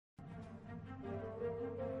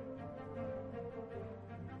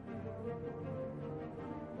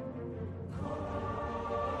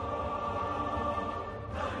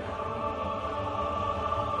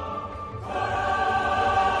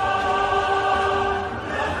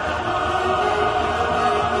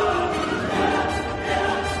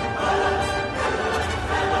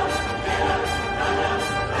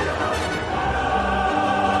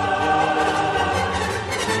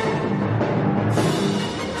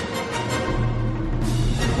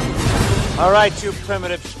All right, you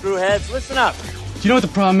primitive screwheads, listen up. Do you know what the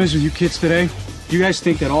problem is with you kids today? You guys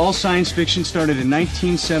think that all science fiction started in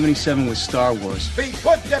 1977 with Star Wars. We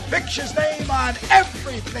put the picture's name on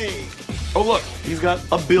everything. Oh, look, he's got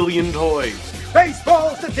a billion toys.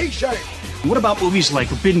 Baseball's the t-shirt. What about movies like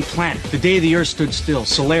Forbidden Planet, The Day the Earth Stood Still,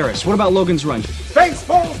 Solaris? What about Logan's Run?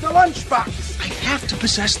 Baseball's the lunchbox. I have to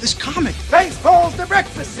possess this comic. Baseball's the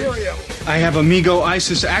breakfast cereal. I have Amigo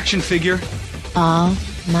Isis action figure.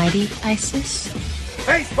 Almighty Isis?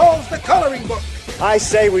 Baseball's the coloring book. I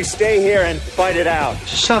say we stay here and fight it out.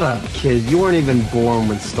 Shut up, kid. You weren't even born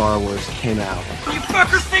when Star Wars came out. You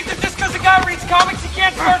fuckers think that just because a guy reads comics he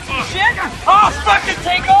can't start some shit? I'll fucking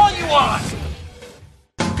take all you want!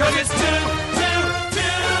 Cause it's too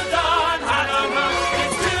darn hot on her.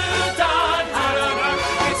 It's too darn hot on her.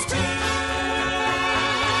 It's too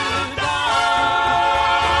darn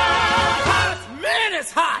hot. Man,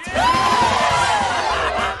 it's hot!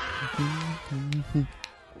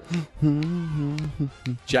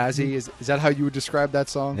 Jazzy, is that how you would describe that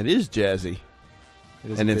song? It is jazzy.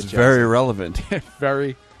 It is and a it's bit very jazzy. relevant.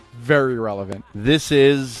 Very, very relevant. This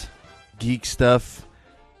is Geek Stuff,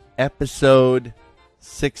 episode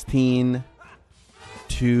 16.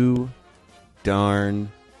 Too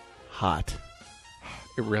darn hot.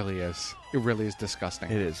 It really is. It really is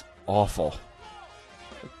disgusting. It is awful.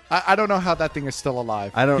 I don't know how that thing is still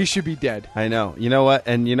alive. He should be dead. I know. You know what?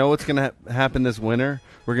 And you know what's going to happen this winter?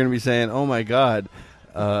 We're going to be saying, "Oh my God,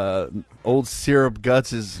 old Syrup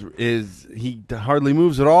Guts is he hardly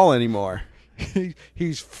moves at all anymore."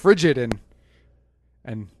 He's frigid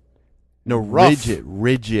and no rough.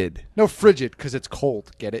 rigid. No frigid because it's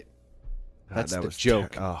cold. Get it? God, That's that the was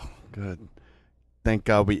joke. Oh, good. Thank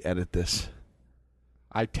God we edit this.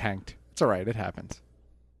 I tanked. It's all right. It happens.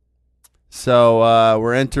 So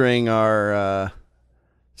we're entering our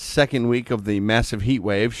second week of the massive heat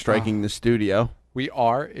wave striking the studio. We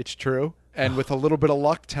are. It's true. And with a little bit of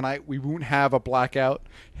luck tonight, we won't have a blackout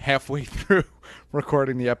halfway through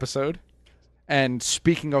recording the episode. And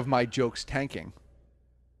speaking of my jokes tanking,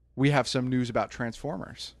 we have some news about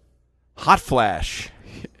Transformers. Hot Flash.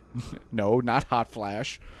 No, not Hot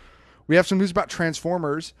Flash. We have some news about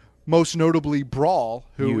Transformers, most notably Brawl,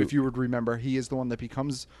 who, if you would remember, he is the one that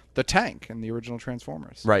becomes the tank in the original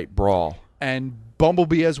Transformers. Right, Brawl. And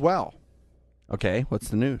Bumblebee as well. Okay, what's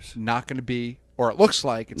the news? Not going to be, or it looks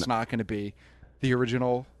like it's not going to be, the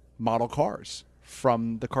original model cars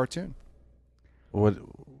from the cartoon. What?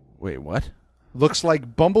 Wait, what? Looks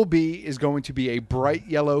like Bumblebee is going to be a bright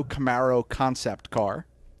yellow Camaro concept car,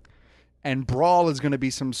 and Brawl is going to be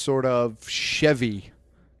some sort of Chevy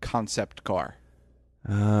concept car.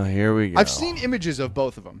 Oh, here we go. I've seen images of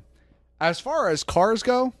both of them. As far as cars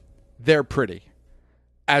go, they're pretty.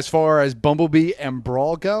 As far as Bumblebee and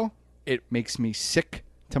Brawl go, it makes me sick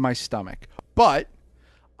to my stomach. But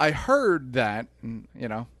I heard that,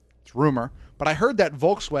 it's rumor, but I heard that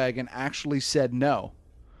Volkswagen actually said no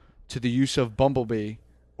to the use of Bumblebee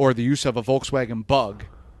or the use of a Volkswagen Bug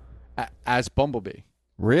as Bumblebee.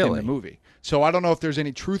 Really? In the movie. So I don't know if there's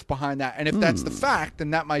any truth behind that. And if that's the fact, then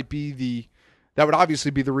that might be that would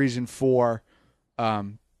obviously be the reason for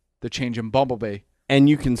the change in Bumblebee. And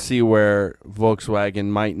you can see where Volkswagen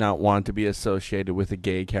might not want to be associated with a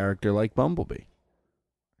gay character like Bumblebee.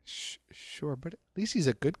 Sure, but at least he's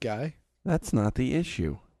a good guy. That's not the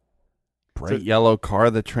issue. Bright yellow car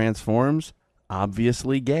that transforms,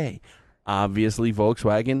 obviously gay. Obviously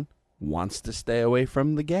Volkswagen wants to stay away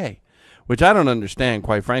from the gay. Which I don't understand,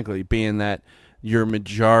 quite frankly, being that your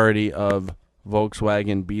majority of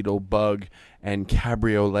Volkswagen, Beetle, Bug, and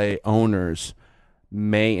Cabriolet owners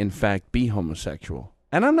may in fact be homosexual.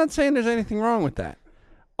 And I'm not saying there's anything wrong with that.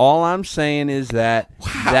 All I'm saying is that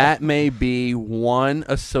that may be one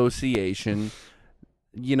association,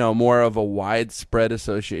 more of a widespread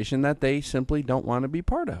association that they simply don't want to be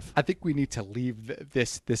part of. I think we need to leave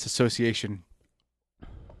this association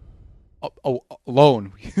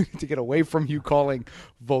alone to get away from you calling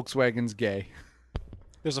Volkswagens gay.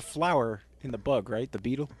 There's a flower in the Bug, right? The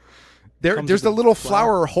Beetle? There's the little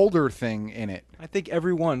flower holder thing in it. I think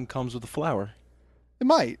every one comes with a flower. It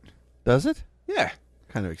might. Does it? Yeah.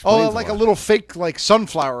 Kind of explains like why. a little fake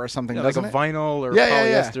sunflower or something, Yeah, like a doesn't it? vinyl or Yeah.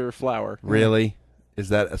 polyester flower. Really? Is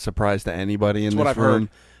that a surprise to anybody in That's this what I've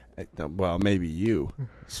room? Well, maybe you,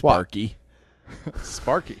 Sparky.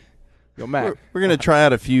 Sparky. Yo, Matt. We're gonna try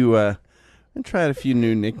out a few.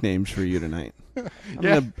 New nicknames for you tonight.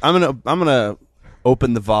 I'm gonna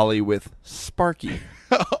open the volley with Sparky.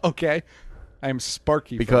 Okay, I'm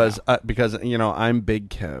Sparky because I'm Big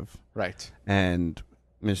Kev, right, and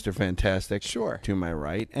Mr. Fantastic, sure, to my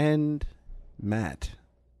right, and Matt.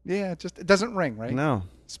 Yeah, it doesn't ring, right? No.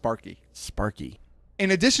 Sparky. Sparky. In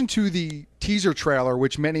addition to the teaser trailer,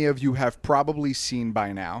 which many of you have probably seen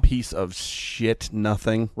by now. Piece of shit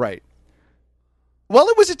nothing. Right. Well,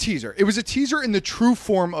 it was a teaser. It was a teaser in the true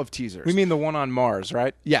form of teasers. We mean the one on Mars,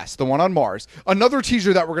 right? Yes, the one on Mars. Another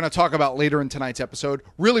teaser that we're going to talk about later in tonight's episode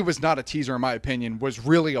really was not a teaser, in my opinion, was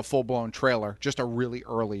really a full-blown trailer, just a really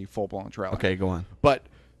early full-blown trailer. Okay, go on. But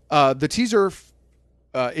the teaser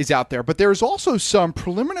is out there, but there's also some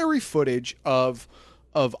preliminary footage of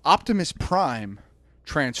Optimus Prime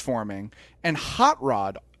transforming and Hot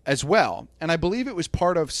Rod as well. And I believe it was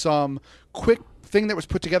part of some quick thing that was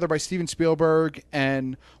put together by Steven Spielberg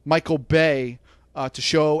and Michael Bay to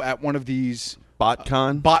show at one of these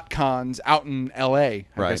BotCons out in L.A.,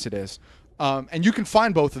 I guess it is. And you can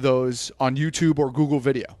find both of those on YouTube or Google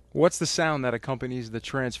Video. What's the sound that accompanies the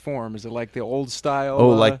transform? Is it like the old style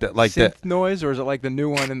synth noise, or is it like the new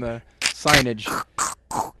one in the signage?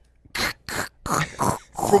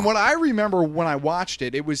 From what I remember when I watched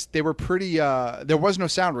it, they were pretty. There was no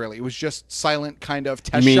sound really. It was just silent kind of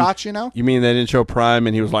test shots. You know. You mean they didn't show Prime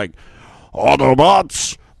and he was like,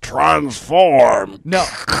 Autobots transform? No.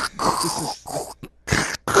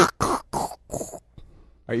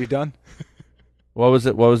 Are you done? What was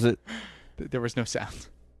it? There was no sound.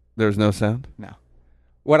 There was no sound? No.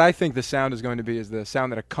 What I think the sound is going to be is the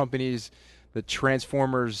sound that accompanies the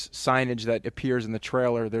Transformers signage that appears in the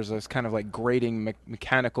trailer. There's this kind of like grating,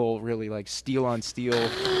 mechanical, really like steel on steel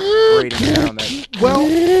grating sound that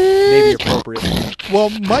may be appropriate. Well,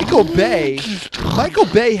 Michael Bay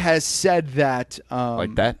has said that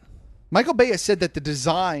like that. Michael Bay has said that the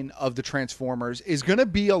design of the Transformers is going to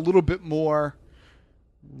be a little bit more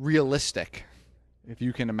realistic, if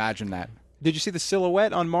you can imagine that. Did you see the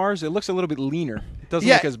silhouette on Mars? It looks a little bit leaner. It doesn't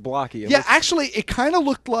look as blocky. Actually, it kind of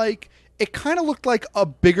looked like a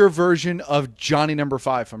bigger version of Johnny Number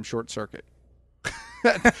 5 from Short Circuit.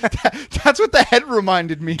 That's what the head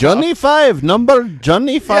reminded me Johnny of. 5, number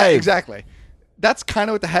Johnny 5. Yeah, exactly. That's kind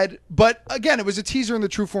of what the head. But again, it was a teaser in the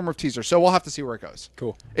true form of teaser, so we'll have to see where it goes.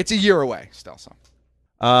 Cool. It's a year away still. So.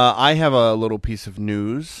 I have a little piece of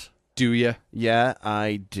news. Do you? Yeah,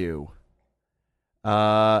 I do.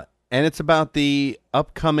 And it's about the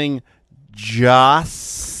upcoming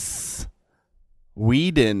Joss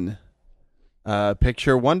Whedon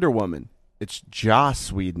picture Wonder Woman. It's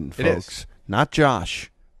Joss Whedon, folks. It is. Not Josh.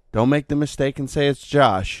 Don't make the mistake and say it's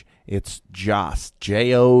Josh. It's Joss.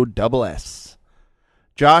 Joss.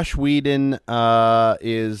 Josh Whedon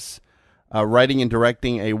is writing and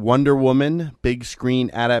directing a Wonder Woman big screen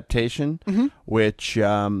adaptation, which,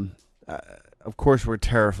 of course, we're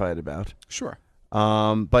terrified about. Sure.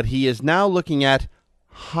 But he is now looking at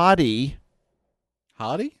Hottie.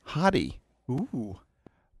 Hottie? Ooh.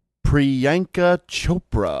 Priyanka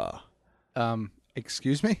Chopra.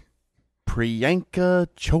 Excuse me? Priyanka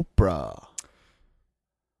Chopra.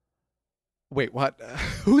 Wait, what?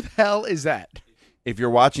 Who the hell is that? If you're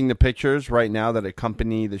watching the pictures right now that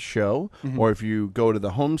accompany the show, or if you go to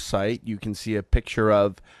the home site, you can see a picture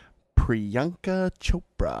of Priyanka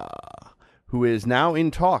Chopra, who is now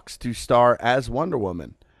in talks to star as Wonder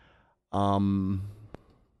Woman.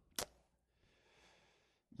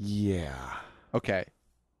 Yeah. Okay.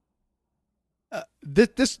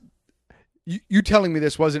 This you telling me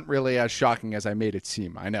this wasn't really as shocking as I made it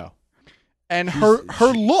seem. I know. And her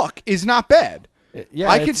look is not bad. Yeah,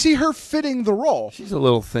 I can see her fitting the role. She's a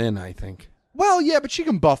little thin, I think. Well, yeah, but she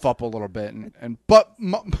can buff up a little bit. But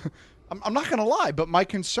I'm not going to lie, but my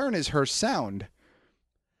concern is her sound.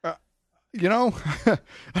 You know,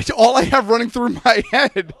 all I have running through my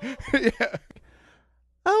head. Yeah.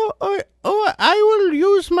 Oh, I will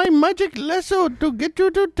use my magic lasso to get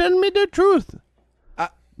you to tell me the truth.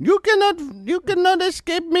 You cannot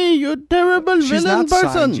escape me, you terrible villain person. She's not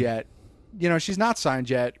signed yet. You know, she's not signed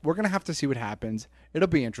yet. We're going to have to see what happens. It'll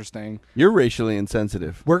be interesting. You're racially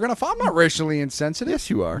insensitive. I'm not racially insensitive. Yes,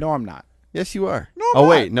 you are. No, I'm not. Yes, you are. No, I'm not.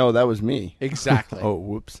 Wait, no, that was me. Exactly. Oh,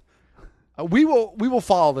 whoops. We will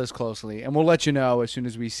follow this closely, and we'll let you know as soon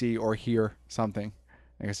as we see or hear something.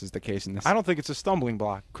 I guess is the case in this. I don't think it's a stumbling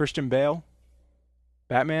block. Christian Bale,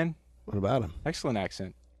 Batman. What about him? Excellent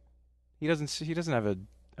accent. He doesn't have an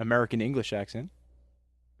American English accent.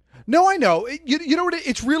 No, I know. You know what?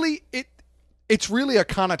 It's really a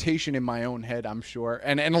connotation in my own head, I'm sure,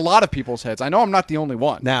 and a lot of people's heads. I know I'm not the only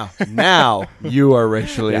one. Now you are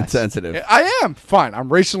racially insensitive. I am. Fine.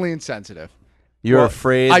 I'm racially insensitive. You're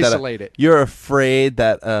afraid. Isolate it. You're afraid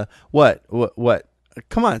that what?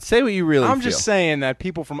 Come on, say what you really. I'm just saying that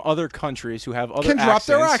people from other countries who have other can accents drop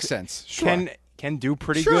their accents. Sure. can do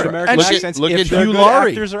pretty Sure. good American And accents. look if at they're Hugh good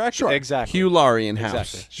Laurie. actors or actors. Sure. Exactly. Hugh Laurie in House.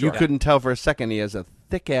 Exactly. You Sure. couldn't tell for a second he has a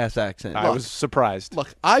thick-ass accent. I was surprised. Look,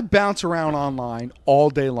 I bounce around online all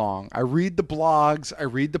day long. I read the blogs. I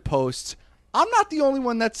read the posts. I'm not the only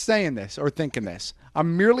one that's saying this or thinking this.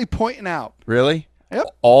 I'm merely pointing out. Really? Yep.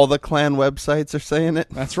 All the clan websites are saying it?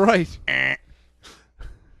 That's right. They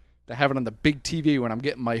have it on the big TV when I'm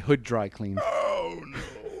getting my hood dry cleaned. Oh, no.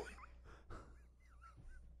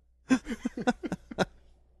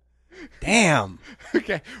 Damn.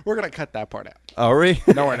 Okay, we're going to cut that part out. Are we?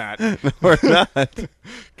 No, we're not. No, we're not.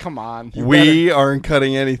 Come on. We aren't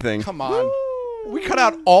cutting anything. Come on. We cut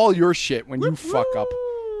out all your shit when you fuck up.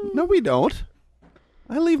 No, we don't.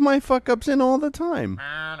 I leave my fuck-ups in all the time.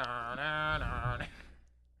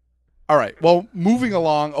 All right. Well, moving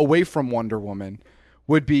along away from Wonder Woman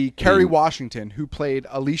would be Kerry Washington, who played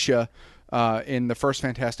Alicia in the first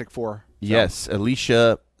Fantastic Four. Yes,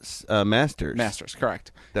 Alicia Masters. Masters,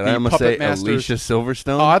 correct. Did The I almost Puppet say Masters. Alicia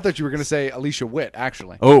Silverstone? Oh, I thought you were going to say Alicia Witt,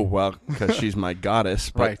 actually. Oh, well, because she's my goddess.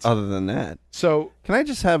 But Right. other than that. So, Can I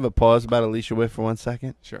just have a pause about Alicia Witt for 1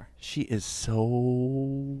 second? sure. She is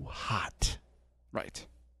so hot. Right.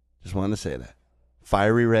 Just wanted to say that.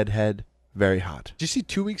 Fiery redhead, very hot. Did you see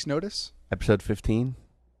 2 weeks' notice? Episode 15,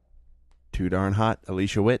 too darn hot.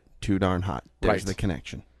 Alicia Witt, too darn hot. There's Right. the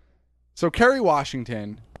connection. So Kerry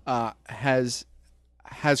Washington has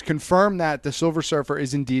confirmed that the Silver Surfer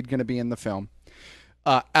is indeed going to be in the film.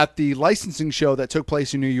 At the licensing show that took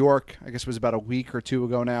place in New York, I guess it was about a week or two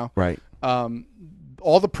ago now. Right.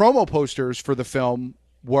 All the promo posters for the film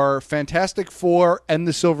were Fantastic Four and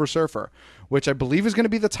the Silver Surfer, which I believe is going to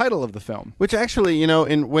be the title of the film. Which actually, you know,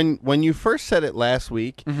 when you first said it last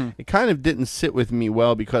week, it kind of didn't sit with me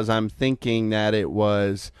well because I'm thinking that it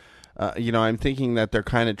was, I'm thinking that they're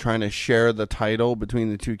kind of trying to share the title between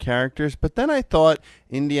the two characters. But then I thought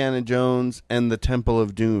Indiana Jones and the Temple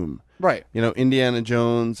of Doom. Right. You know, Indiana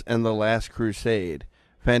Jones and the Last Crusade.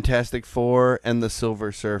 Fantastic Four and the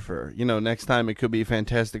Silver Surfer. You know, next time it could be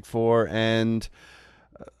Fantastic Four and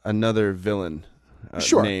another villain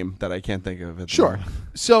Sure. name that I can't think of. At the Sure. moment.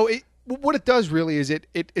 So what it does really is it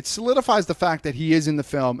solidifies the fact that he is in the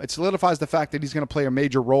film. It solidifies the fact that he's going to play a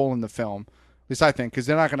major role in the film. At least I think, because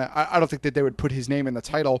they're not going to. I don't think that they would put his name in the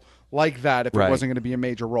title like that if Right. it wasn't going to be a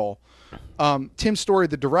major role. Tim Story,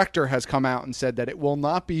 the director, has come out and said that it will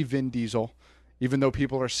not be Vin Diesel, even though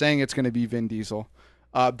people are saying it's going to be Vin Diesel.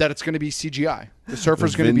 That it's going to be CGI. The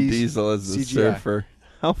Surfer's going to be Vin Diesel as the CGI. surfer.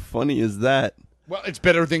 How funny is that? Well, it's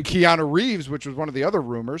better than Keanu Reeves, which was one of the other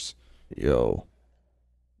rumors. Yo,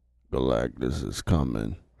 Galactus is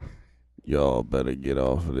coming. Y'all better get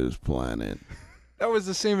off of this planet. That was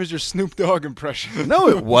the same as your Snoop Dogg impression. No,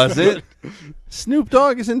 it wasn't. Snoop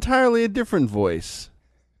Dogg is entirely a different voice.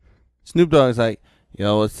 Snoop Dogg's like,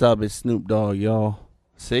 yo, what's up? It's Snoop Dogg, y'all.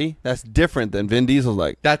 See? That's different than Vin Diesel's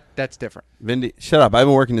like. That's different. Shut up. I've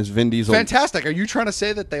been working as Vin Diesel. Fantastic. Are you trying to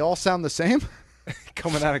say that they all sound the same?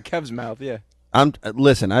 Coming out of Kev's mouth, yeah.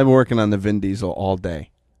 Listen, I've been working on the Vin Diesel all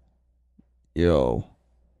day. Yo,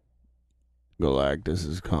 Galactus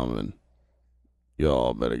is coming.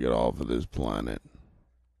 Y'all better get off of this planet.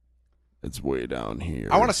 It's way down here.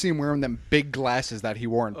 I want to see him wearing them big glasses that he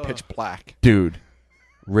wore in Pitch Black. Dude,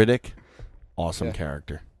 Riddick, awesome Yeah.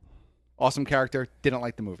 character. Awesome character. Didn't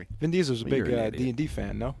like the movie. Vin Diesel's a Well, big you're an D&D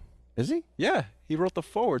fan, no? Is he? Yeah, he wrote the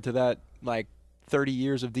foreword to that, 30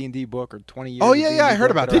 years of D&D book or 20 years Oh, of yeah, D&D yeah, I heard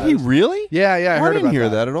book, about whatever Did he it is. really? Yeah, I heard didn't about hear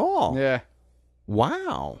that. at all. Yeah.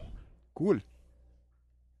 Wow. Cool.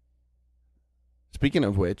 Speaking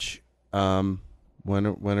of which, when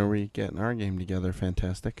are we getting our game together?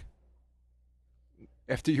 Fantastic.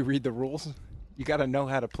 After you read the rules, you got to know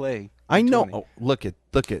how to play. I know. 20. Oh, look at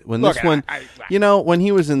when Look, this one. You know, when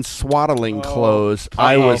he was in swaddling clothes,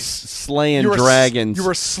 I was slaying dragons. You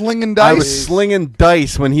were slinging I dice. was slinging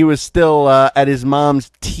dice when he was still at his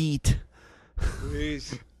mom's teat.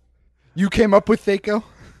 Please. You came up with Thaco?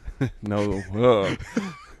 No.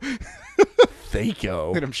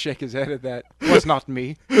 Thaco. Let him shake his head at that. Was not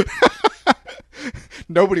me.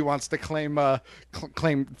 Nobody wants to claim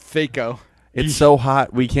Thaco. It's so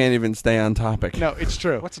hot we can't even stay on topic. No, it's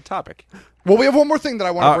true. What's the topic? Well, we have one more thing that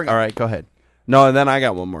I want to bring up. All right, go ahead. No, and then I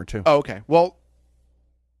got one more too. Oh, okay. Well,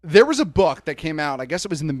 there was a book that came out, I guess it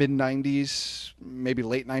was in the mid-'90s, maybe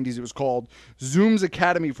late 90s. It was called Zoom's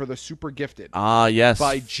Academy for the Super Gifted Ah, yes.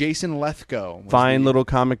 by Jason Lethko. Fine little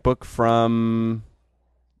comic book from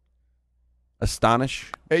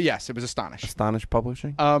Astonish. Yes, it was Astonish. Astonish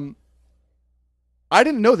Publishing. I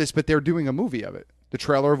didn't know this, but they're doing a movie of it. The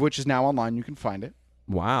trailer of which is now online. You can find it.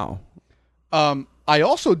 Wow. I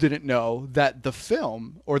also didn't know that the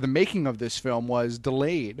film or the making of this film was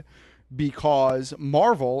delayed because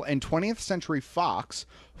Marvel and 20th Century Fox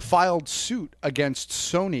filed suit against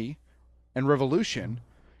Sony and Revolution,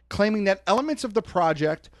 claiming that elements of the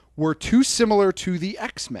project were too similar to the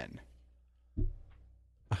X-Men.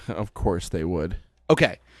 Of course they would.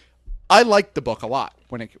 Okay. I liked the book a lot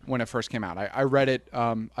when it first came out. I read it.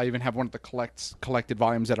 I even have one of the collected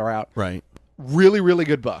volumes that are out. Right. Really, really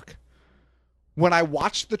good book. When I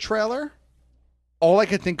watched the trailer, all I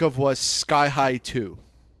could think of was Sky High 2.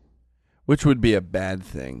 Which would be a bad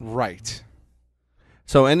thing. Right.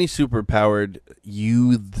 So any superpowered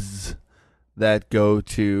youths that go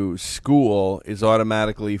to school is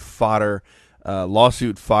automatically fodder,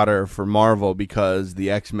 lawsuit fodder for Marvel because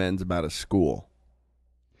the X-Men's about a school.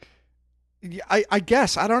 Yeah, I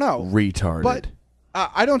guess. I don't know. Retarded. But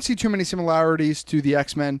I don't see too many similarities to the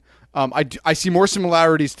X-Men. I see more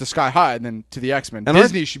similarities to Sky High than to the X-Men. And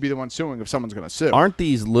Disney should be the one suing if someone's going to sue. Aren't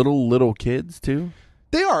these little kids too?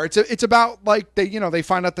 They are. It's about like they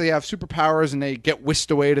find out they have superpowers and they get whisked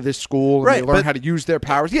away to this school and they learn how to use their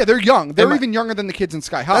powers. Yeah, they're young. They're even younger than the kids in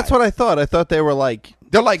Sky High. That's what I thought. I thought they were like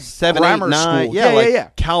 7, 8, 9. school. Yeah.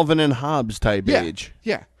 Calvin and Hobbes type age.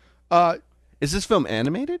 Yeah. Is this film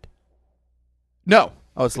animated? No.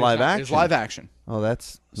 Oh, it's live action. It's live action. Oh,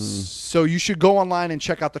 that's so you should go online and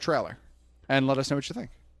check out the trailer and let us know what you think.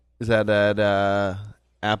 Is that at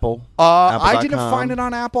Apple? I didn't find it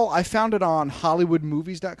on Apple. I found it on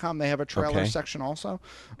HollywoodMovies.com. They have a trailer section also.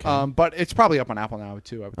 Okay. But it's probably up on Apple now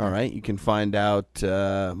too. All right. You can find out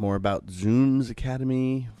more about Zoom's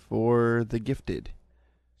Academy for the Gifted.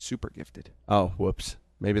 Super Gifted. Oh, whoops.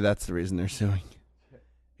 Maybe that's the reason they're suing.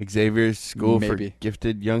 Xavier's School for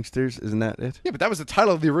Gifted Youngsters. Isn't that it? Yeah, but that was the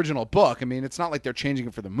title of the original book. I mean, it's not like they're changing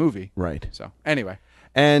it for the movie. Right. So, anyway.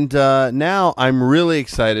 And now I'm really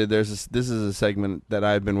excited. This is a segment that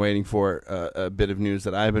I've been waiting for, a bit of news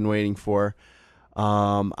that I've been waiting for.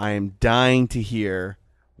 I am dying to hear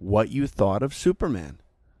what you thought of Superman.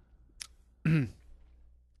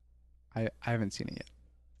 I haven't seen it yet.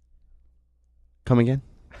 Come again?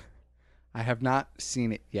 I have not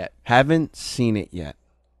seen it yet. Haven't seen it yet.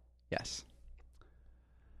 Yes.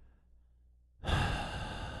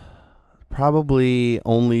 Probably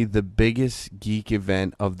only the biggest geek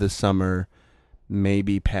event of the summer,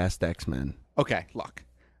 maybe past X-Men. Okay, look.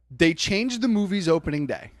 They changed the movie's opening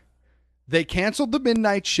day. They canceled the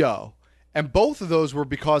midnight show. And both of those were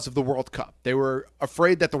because of the World Cup. They were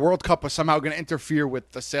afraid that the World Cup was somehow going to interfere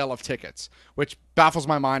with the sale of tickets, which baffles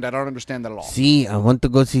my mind. I don't understand that at all. See, I want to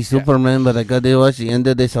go see Superman, but I got to watch the end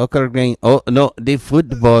of the soccer game. Oh, no, the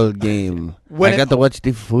football game. I got to watch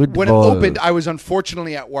the football. When it opened, I was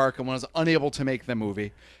unfortunately at work and was unable to make the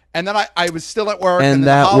movie. And then I was still at work, and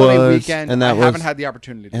then the holiday weekend, I haven't had the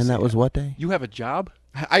opportunity to see it. And that was what day? You have a job?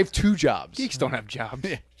 I have 2 jobs. Geeks don't have jobs.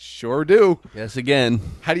 Yeah, sure do. Yes, again.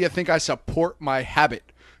 How do you think I support my habit?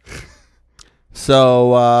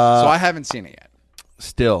 So I haven't seen it yet.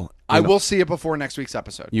 Still. I will see it before next week's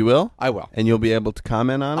episode. You will? I will. And you'll be able to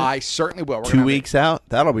comment on it? I certainly will. 2 weeks out?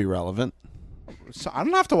 That'll be relevant. So I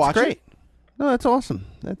don't have to watch it. No, that's awesome.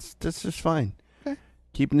 That's just fine. Okay.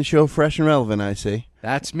 Keeping the show fresh and relevant, I see.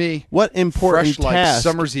 That's me. What important fresh task? Like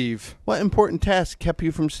summer's Eve. What important task kept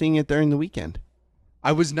you from seeing it during the weekend?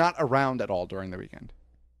 I was not around at all during the weekend.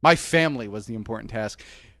 My family was the important task.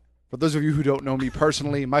 For those of you who don't know me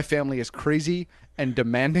personally, my family is crazy and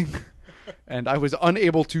demanding, and I was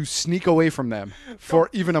unable to sneak away from them for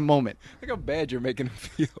even a moment. Look how bad you're making him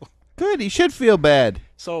feel. Good, he should feel bad.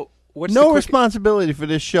 So, what's no responsibility for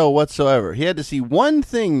this show whatsoever. He had to see one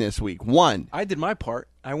thing this week. One. I did my part.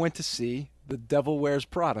 I went to see The Devil Wears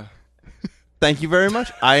Prada. Thank you very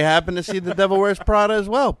much. I happened to see The Devil Wears Prada as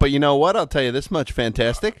well. But you know what? I'll tell you this much,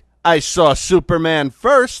 fantastic. I saw Superman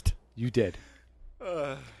first. You did.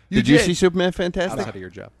 Did you see Superman Fantastic? Outside of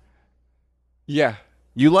your job. Yeah.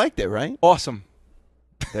 You liked it, right? Awesome.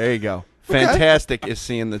 There you go. Fantastic is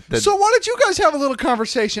seeing the... So why don't you guys have a little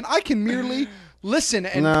conversation? I can merely... listen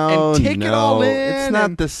and take it all in. It's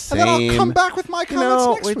not the same. And then I'll come back with my comments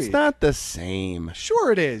next week. It's not the same.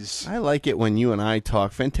 Sure it is. I like it when you and I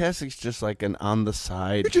talk. Fantastic's just like an on the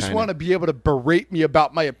side. You just want to be able to berate me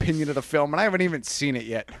about my opinion of the film, and I haven't even seen it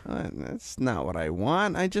yet. That's not what I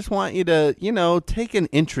want. I just want you to, take an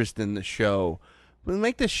interest in the show.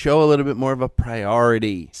 Make the show a little bit more of a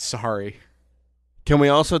priority. Sorry. Can we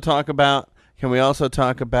also talk about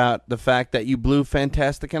the fact that you blew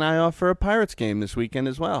Fantastic and I off for a Pirates game this weekend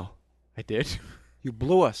as well? I did. You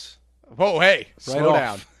blew us. Whoa, hey, slow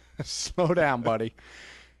down. off. Slow down, buddy.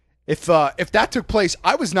 If that took place,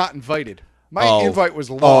 I was not invited. My invite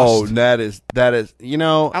was lost. Oh, that is, And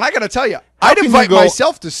I got to tell you, I'd invite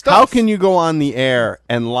myself to stuff. How can you go on the air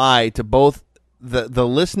and lie to both the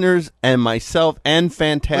listeners and myself and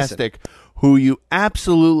Fantastic, who you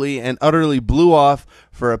absolutely and utterly blew off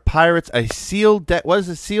for a sealed deck. What is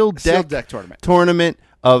a sealed deck tournament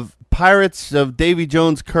of Pirates of Davy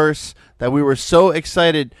Jones' Curse that we were so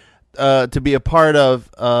excited to be a part of,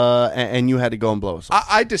 and you had to go and blow us off.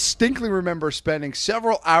 I distinctly remember spending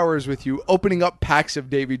several hours with you opening up packs of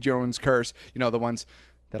Davy Jones' Curse. You know, the ones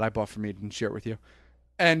that I bought for me and share it with you.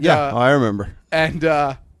 And I remember. And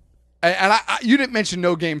you didn't mention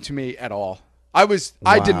no game to me at all.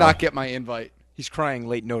 I did not get my invite. He's crying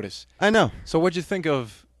late notice. I know. So what'd you think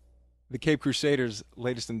of the Cape Crusaders'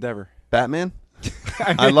 latest endeavor? Batman?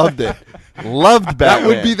 I loved it. Loved Batman. That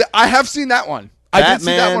would be I have seen that one. I did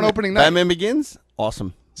see that one opening night. Batman Begins?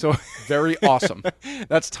 Awesome. So very awesome.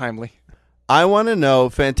 That's timely. I want to know,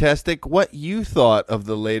 Fantastic, what you thought of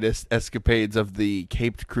the latest escapades of the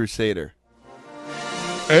Caped Crusader.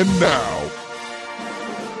 And now,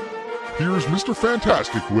 here's Mr.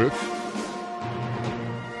 Fantastic with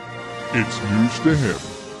It's News to Him.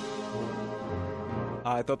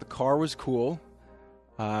 I thought the car was cool.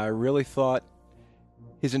 I really thought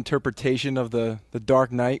his interpretation of the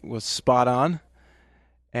Dark Knight was spot on.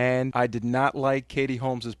 And I did not like Katie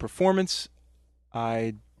Holmes' performance.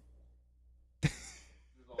 This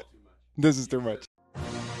is too much.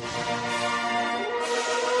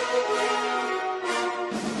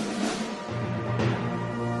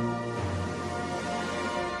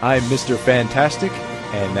 I'm Mr. Fantastic,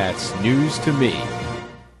 and that's news to me.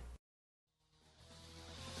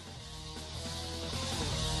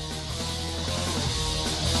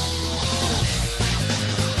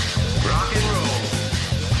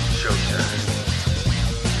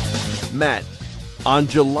 Matt, on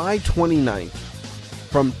July 29th,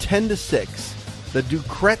 from 10 to 6, the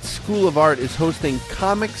Ducret School of Art is hosting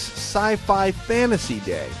Comics Sci-Fi Fantasy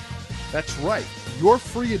Day. That's right. Your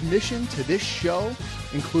free admission to this show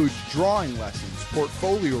includes drawing lessons,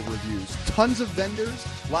 portfolio reviews, tons of vendors,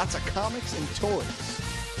 lots of comics and toys.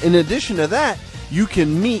 In addition to that, you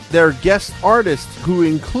can meet their guest artists who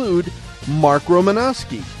include Mark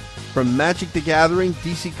Romanowski from Magic the Gathering,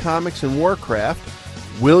 DC Comics, and Warcraft,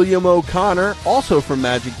 William O'Connor, also from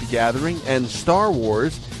Magic the Gathering and Star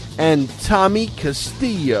Wars, and Tommy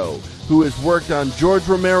Castillo, who has worked on George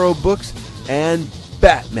Romero books and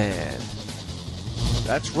Batman.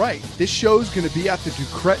 That's right. This show's going to be at the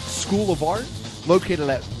Ducret School of Art, located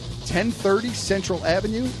at 1030 Central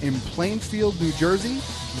Avenue in Plainfield, New Jersey,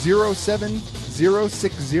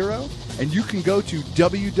 07060. And you can go to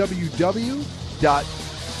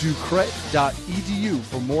www.ducret.edu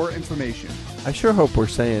for more information. I sure hope we're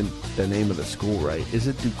saying the name of the school right. Is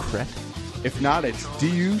it Ducret? If not, it's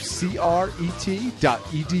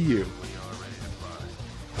ducret.edu.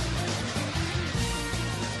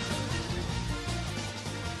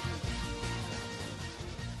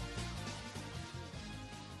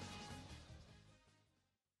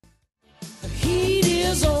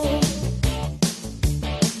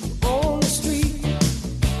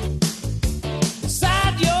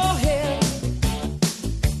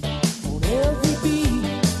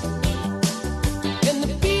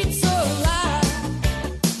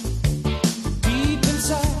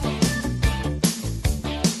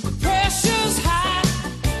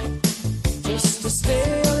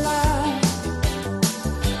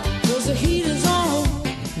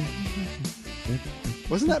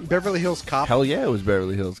 Wasn't that Beverly Hills Cop? Hell yeah, it was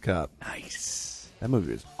Beverly Hills Cop. Nice. That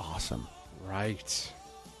movie was awesome. Right.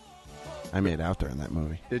 I made out there in that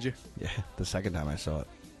movie. Did you? Yeah, the second time I saw it.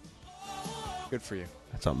 Good for you.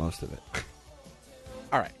 I saw most of it.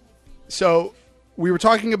 All right. So we were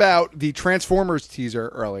talking about the Transformers teaser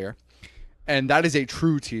earlier, and that is a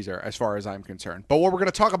true teaser as far as I'm concerned. But what we're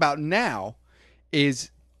going to talk about now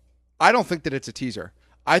is I don't think that it's a teaser.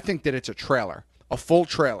 I think that it's a trailer, a full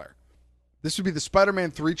trailer. This would be the Spider-Man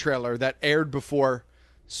 3 trailer that aired before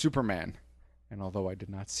Superman. And although I did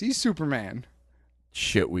not see Superman...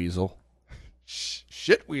 Shit Weasel.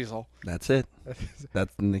 Shit Weasel. That's it.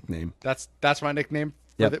 That's the nickname. That's my nickname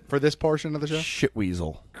for, Yep. for this portion of the show? Shit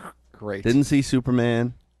Weasel. Great. Didn't see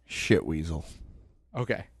Superman. Shit Weasel.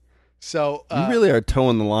 Okay. So... you really are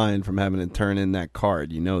towing the line from having to turn in that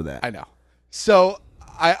card. You know that. I know. So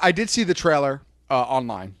I did see the trailer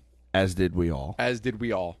online. As did we all. As did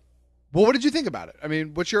we all. Well, what did you think about it? I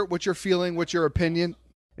mean, what's your feeling? What's your opinion?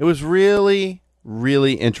 It was really,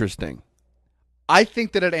 really interesting. I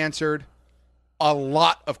think that it answered a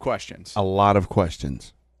lot of questions. A lot of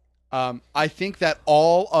questions. I think that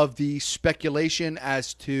all of the speculation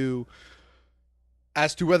as to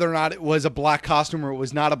whether or not it was a black costume or it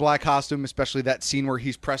was not a black costume, especially that scene where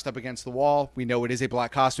he's pressed up against the wall. We know it is a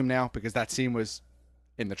black costume now because that scene was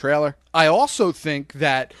in the trailer. I also think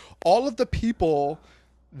that all of the people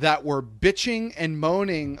that were bitching and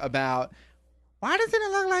moaning about, why doesn't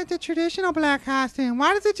it look like the traditional black costume?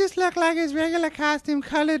 Why does it just look like his regular costume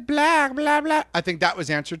colored black, blah, blah? I think that was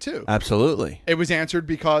answered too. Absolutely. It was answered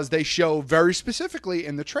because they show very specifically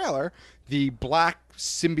in the trailer the black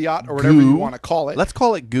symbiote or whatever you want to call it. Let's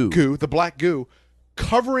call it goo. Goo, the black goo,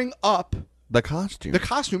 covering up the costume. The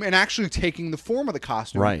costume and actually taking the form of the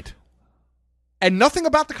costume. Right. And nothing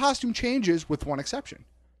about the costume changes with one exception.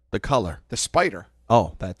 The color. The spider.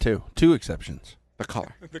 Oh, that too. Two exceptions. The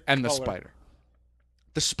color. The spider.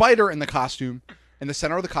 The spider in the costume, in the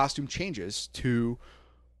center of the costume, changes to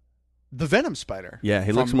the Venom spider. Yeah,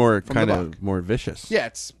 he looks more kind of more vicious. Yeah,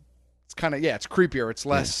 it's kind of it's creepier. It's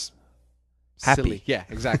less happy. Silly. Yeah,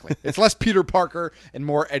 exactly. It's less Peter Parker and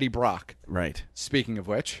more Eddie Brock. Right. Speaking of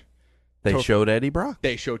which, they showed Eddie Brock.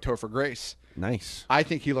 They showed Topher Grace. Nice. I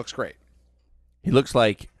think he looks great. He looks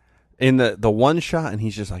like in the one shot, and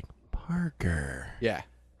he's just like Parker. Yeah,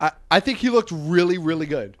 I think he looked really, really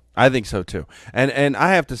good. I think so too. And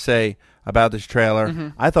I have to say about this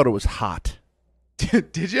trailer, I thought it was hot.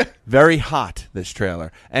 Did you? Very hot, this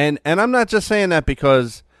trailer. And I'm not just saying that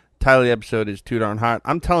because Tyler the episode is too darn hot.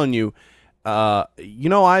 I'm telling you,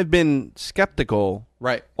 I've been skeptical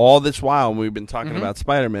all this while when we've been talking about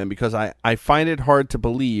Spider-Man because I find it hard to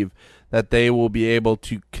believe that they will be able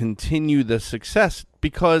to continue the success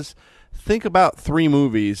because think about 3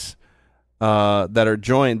 movies that are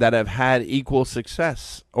joined that have had equal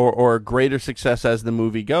success or greater success as the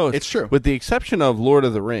movie goes. It's true. With the exception of Lord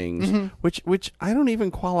of the Rings, which I don't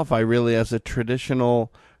even qualify really as a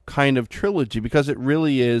traditional kind of trilogy because it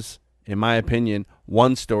really is, in my opinion,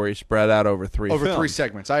 one story spread out over 3 films. Over 3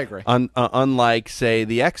 segments, I agree. Unlike, say,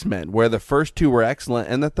 the X-Men, where the first 2 were excellent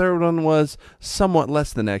and the third one was somewhat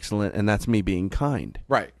less than excellent, and that's me being kind.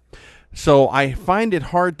 Right. So I find it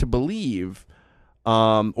hard to believe,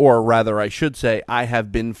 or rather I should say I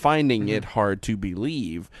have been finding it hard to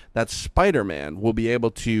believe that Spider-Man will be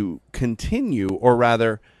able to continue, or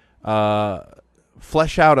rather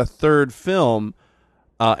flesh out a third film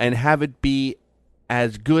and have it be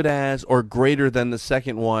as good as or greater than the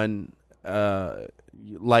second one,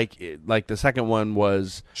 like the second one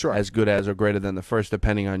was as good as or greater than the first,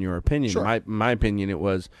 depending on your opinion. Sure. My opinion, it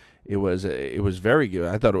was very good.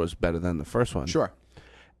 I thought it was better than the first one. Sure.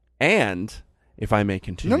 And if I may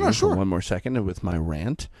continue sure. for one more second with my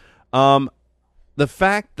rant, the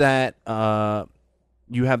fact that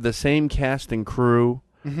you have the same cast and crew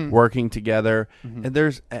working together, and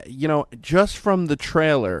there's just from the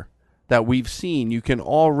trailer that we've seen, you can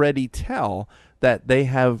already tell that they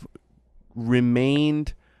have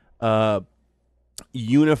remained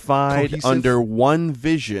unified, cohesive, under one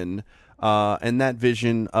vision, and that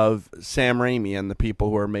vision of Sam Raimi and the people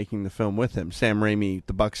who are making the film with him. Sam Raimi,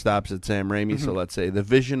 the buck stops at Sam Raimi, so let's say the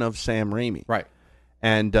vision of Sam Raimi. Right.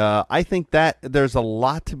 And I think that there's a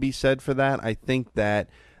lot to be said for that. I think that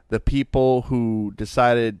the people who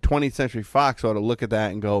decided 20th Century Fox ought to look at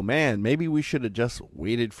that and go, man, maybe we should have just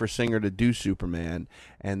waited for Singer to do Superman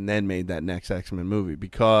and then made that next X-Men movie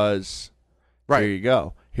because there you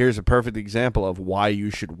go. Here's a perfect example of why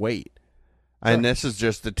you should wait. Sure. And this is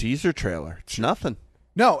just the teaser trailer. It's nothing.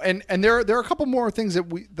 No, and there are a couple more things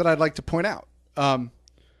that I'd like to point out.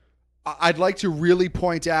 I'd like to really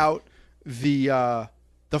point out the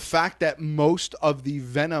fact that most of the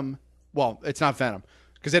Venom, well, it's not Venom,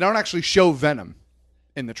 because they don't actually show Venom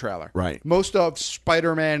in the trailer. Right. Most of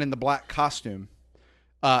Spider-Man in the black costume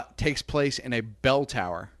takes place in a bell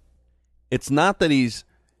tower. It's not that he's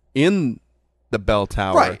in the bell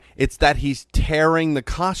tower. Right. It's that he's tearing the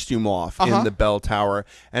costume off in the bell tower.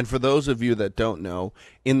 And for those of you that don't know,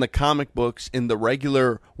 in the comic books, in the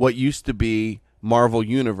regular, what used to be Marvel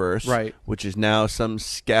Universe, which is now some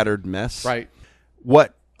scattered mess. Right.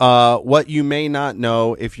 What you may not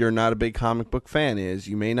know, if you're not a big comic book fan, is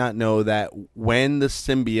you may not know that when the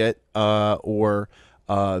symbiote or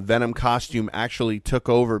Venom costume actually took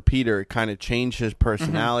over Peter, it kind of changed his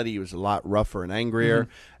personality. He was a lot rougher and angrier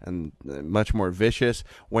and much more vicious.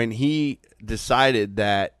 When he decided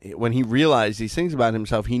that, when he realized these things about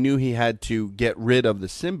himself, he knew he had to get rid of the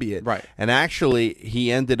symbiote. Right. And actually,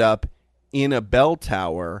 he ended up in a bell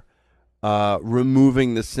tower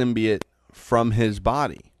removing the symbiote from his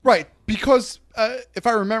body. Right, because if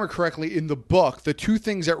I remember correctly, in the book, the 2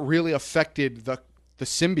 things that really affected the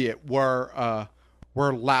symbiote were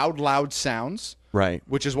loud sounds, right,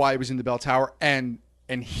 which is why he was in the bell tower, and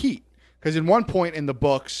heat. Because in one point in the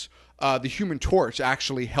books, the Human Torch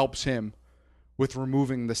actually helps him with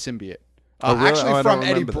removing the symbiote. Really? Actually, from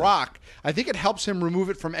Eddie Brock. I think it helps him remove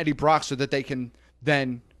it from Eddie Brock so that they can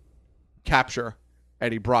then capture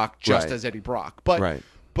Eddie Brock just Right. as Eddie Brock. But Right.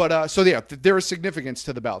 So yeah, there is significance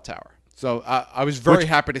to the bell tower. So I was very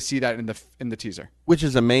happy to see that in the teaser. Which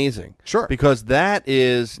is amazing. Sure. Because that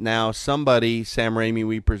is now somebody, Sam Raimi,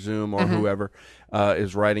 we presume, or whoever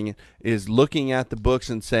is writing it, is looking at the books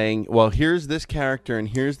and saying, well, here's this character and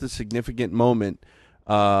here's the significant moment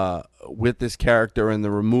with this character and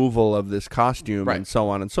the removal of this costume and so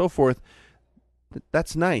on and so forth.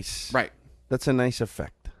 That's nice. Right. That's a nice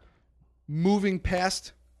effect. Moving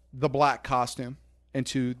past the black costume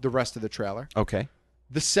into the rest of the trailer. Okay.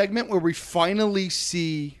 The segment where we finally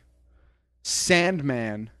see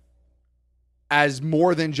Sandman as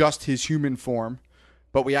more than just his human form,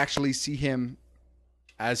 but we actually see him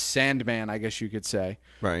as Sandman, I guess you could say.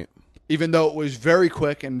 Right. Even though it was very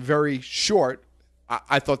quick and very short,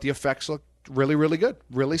 I thought the effects looked really, really good,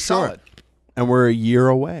 really solid. And we're a year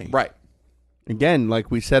away. Right. Again,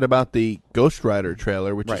 like we said about the Ghost Rider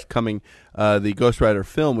trailer, which is coming, the Ghost Rider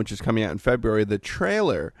film, which is coming out in February, the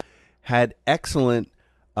trailer had excellent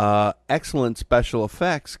special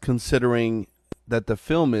effects, considering that the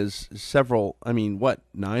film is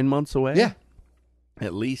 9 months away? Yeah.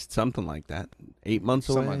 At least something like that. 8 months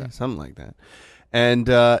Something away? like that. Something like that. And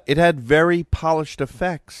it had very polished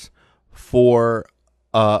effects for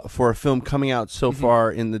a film coming out so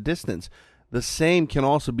far in the distance. The same can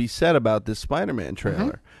also be said about this Spider-Man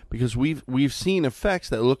trailer, because we've seen effects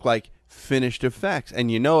that look like finished effects,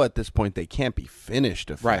 and at this point they can't be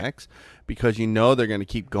finished effects because they're going to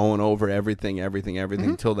keep going over everything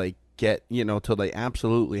until they get till they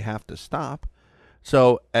absolutely have to stop.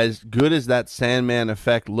 So as good as that Sandman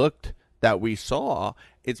effect looked that we saw,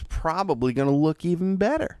 it's probably going to look even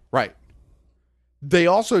better. Right. They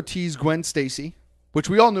also teased Gwen Stacy, which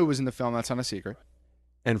we all knew was in the film. That's not a secret.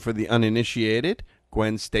 And for the uninitiated,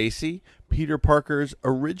 Gwen Stacy, Peter Parker's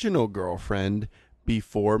original girlfriend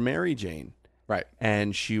before Mary Jane. Right.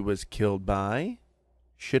 And she was killed by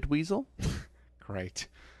Shitweasel. Great.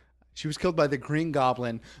 She was killed by the Green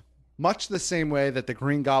Goblin, much the same way that the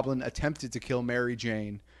Green Goblin attempted to kill Mary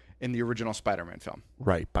Jane in the original Spider-Man film.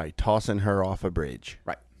 Right, by tossing her off a bridge.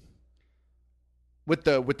 Right. With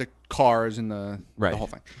the cars and the whole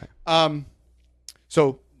thing. Right.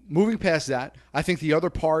 So moving past that, I think the other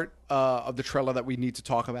part of the trailer that we need to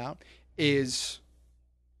talk about is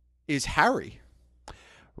Harry.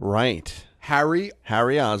 Right. Harry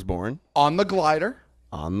Osborn. On the glider.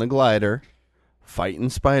 Fighting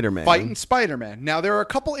Spider-Man. Now, there are a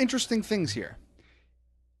couple interesting things here.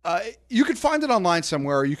 You can find it online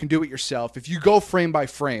somewhere, or you can do it yourself. If you go frame by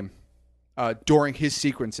frame during his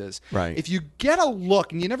sequences, right. If you get a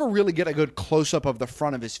look, and you never really get a good close-up of the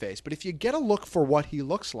front of his face, but if you get a look for what he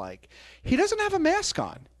looks like, he doesn't have a mask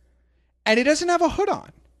on, and he doesn't have a hood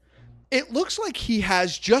on. It looks like he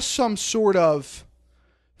has just some sort of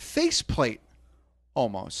faceplate,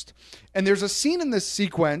 almost. And there's a scene in this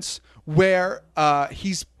sequence where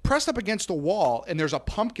he's pressed up against a wall, and there's a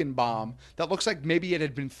pumpkin bomb that looks like maybe it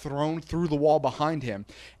had been thrown through the wall behind him.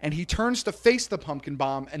 And he turns to face the pumpkin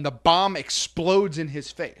bomb, and the bomb explodes in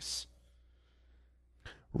his face.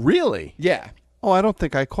 Really? Yeah. Oh, I don't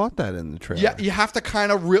think I caught that in the trailer. Yeah, you have to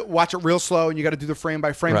kind of watch it real slow, and you got to do the frame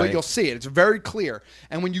by frame, Right. but you'll see it. It's very clear.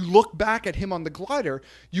 And when you look back at him on the glider,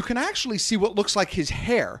 you can actually see what looks like his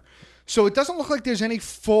hair. So it doesn't look like there's any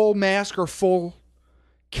full mask or full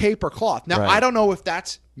cape or cloth. Now, Right. I don't know if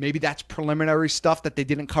maybe that's preliminary stuff that they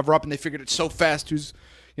didn't cover up, and they figured it's so fast, who's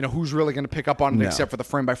really going to pick up on it No. except for the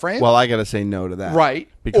frame by frame? Well, I got to say no to that. Right.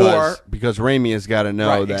 Because Raimi has got to know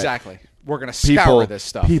right, that exactly. We're going to scour this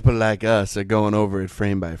stuff. People like us are going over it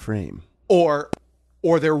frame by frame. Or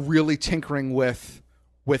they're really tinkering with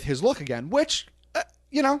his look again, which,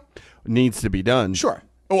 Needs to be done. Sure.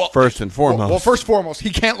 Well, first and foremost. Well, first and foremost, he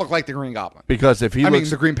can't look like the Green Goblin. Because if he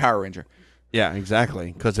the Green Power Ranger. Yeah,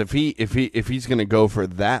 exactly. Because if he's going to go for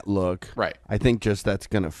that look, right. I think just that's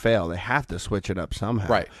going to fail. They have to switch it up somehow.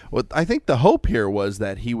 Right. Well, I think the hope here was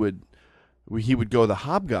that he would go the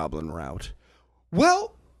Hobgoblin route.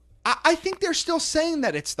 Well, I think they're still saying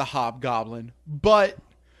that it's the Hobgoblin, but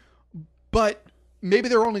maybe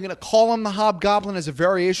they're only going to call him the Hobgoblin as a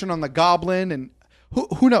variation on the Goblin, and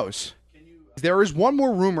who knows? There is one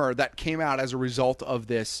more rumor that came out as a result of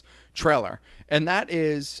this trailer, and that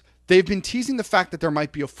is they've been teasing the fact that there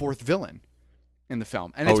might be a fourth villain in the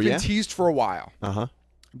film, and it's been teased for a while. Uh-huh.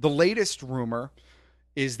 The latest rumor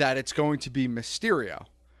is that it's going to be Mysterio,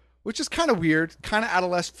 which is kind of weird, kind of out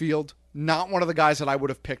of left field. Not one of the guys that I would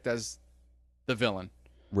have picked as the villain.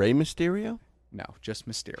 Rey Mysterio? No, just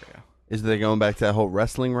Mysterio. Is they going back to that whole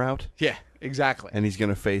wrestling route? Yeah, exactly. And he's going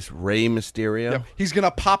to face Rey Mysterio? Yep. He's going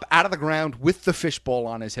to pop out of the ground with the fishbowl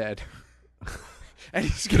on his head. and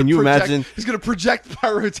he's going Can you project, imagine? He's going to project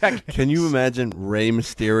pyrotechnics. Can you imagine Rey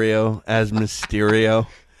Mysterio as Mysterio?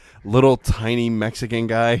 Little tiny Mexican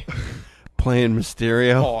guy playing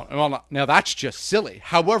Mysterio. Oh, well, now that's just silly.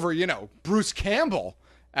 However, Bruce Campbell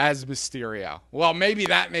as Mysterio. Well, maybe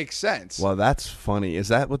that makes sense. Well, that's funny. Is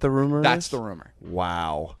that what the rumor is? That's the rumor.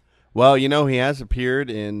 Wow. Well, he has appeared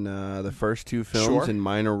in the first 2 films in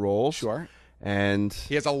minor roles. Sure. And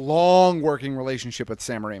he has a long working relationship with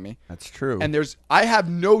Sam Raimi. That's true. And I have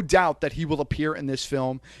no doubt that he will appear in this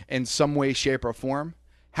film in some way, shape, or form.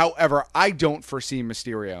 However, I don't foresee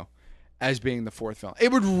Mysterio as being the 4th film.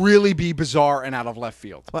 It would really be bizarre and out of left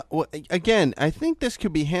field. Well, again, I think this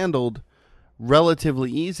could be handled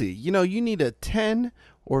relatively easy. You need a 10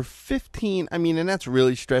 or 15, and that's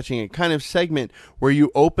really stretching it, kind of segment where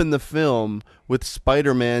you open the film with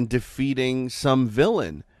Spider-Man defeating some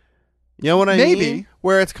villain. You know what I mean?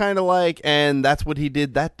 Where it's kind of like, and that's what he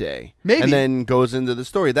did that day. Maybe. And then goes into the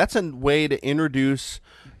story. That's a way to introduce,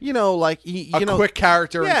 a quick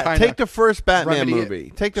character. Yeah, and take the first Batman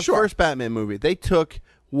movie. Take the first Batman movie. They took,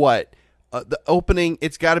 what? The opening,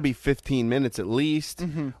 it's got to be 15 minutes at least,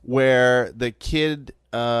 where the kid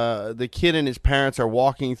and his parents are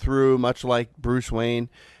walking through, much like Bruce Wayne,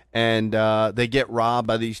 and they get robbed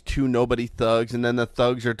by these 2 nobody thugs, and then the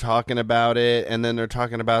thugs are talking about it, and then they're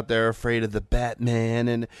talking about they're afraid of the Batman,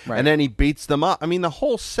 and then he beats them up. The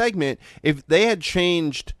whole segment, if they had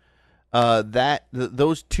changed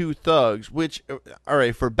those 2 thugs, which, all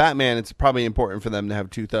right, for Batman, it's probably important for them to have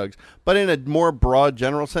 2 thugs, but in a more broad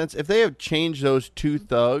general sense, if they have changed those 2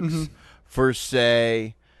 thugs for,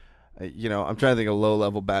 say, I'm trying to think of a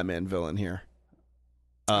low-level Batman villain here.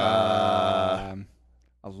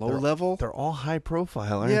 A low level? They're all high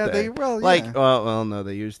profile, aren't they? they? Well, no,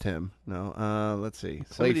 they used him. No, let's see.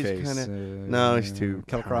 Clayface. No, he's too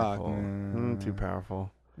Killer Croc. powerful. Too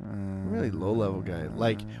powerful. Really low level guy.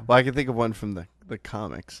 I can think of one from the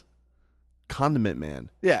comics. Condiment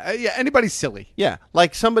Man. Yeah. Anybody's silly. Yeah,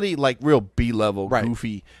 like somebody like real B level,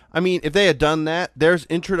 goofy. If they had done that, there's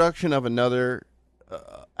introduction of another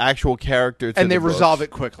actual character, and they resolve it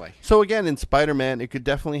quickly. So again, in Spider-Man, it could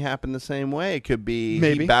definitely happen the same way. It could be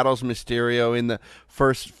Maybe. He battles Mysterio in the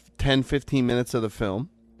first 10, 15 minutes of the film.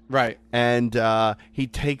 Right. And he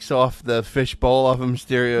takes off the fishbowl off of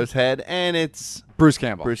Mysterio's head, and it's Bruce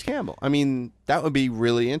Campbell. That would be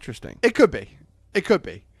really interesting. It could be.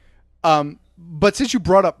 But since you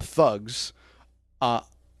brought up thugs,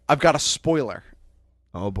 I've got a spoiler.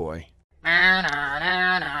 Oh, boy.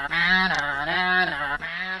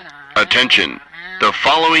 Attention. The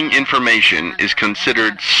following information is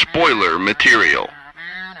considered spoiler material.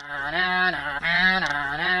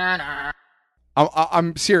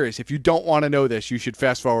 I'm serious. If you don't want to know this, you should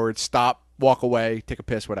fast forward, stop, walk away, take a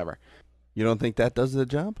piss, whatever. You don't think that does the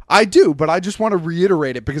job? I do, but I just want to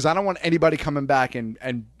reiterate it because I don't want anybody coming back and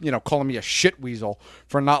calling me a shit weasel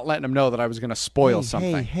for not letting them know that I was going to spoil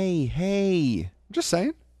something. Hey. I'm just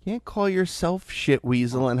saying. You can't call yourself shit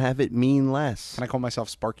weasel and have it mean less. Can I call myself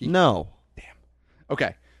Sparky? No. Damn.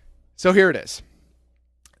 Okay. So here it is.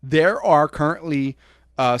 There are currently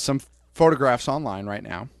some photographs online right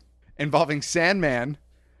now involving Sandman,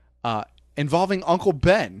 involving Uncle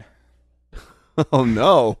Ben. Oh,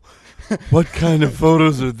 no. What kind of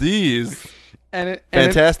photos are these?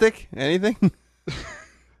 Fantastic? Anything?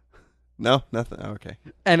 No? Nothing? Okay.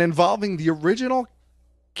 And involving the original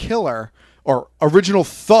killer or original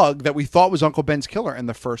thug that we thought was Uncle Ben's killer in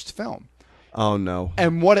the first film. Oh, no.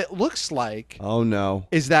 And what it looks like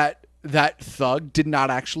is that thug did not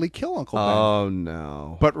actually kill Uncle Ben. Oh,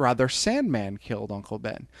 no. But rather Sandman killed Uncle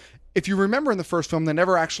Ben. If you remember in the first film, they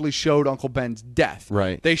never actually showed Uncle Ben's death.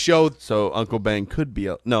 Right. They showed... So Uncle Ben could be...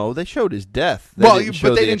 No, they showed his death. But they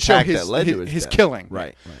didn't show his killing.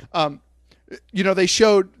 Right. They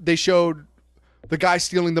showed the guy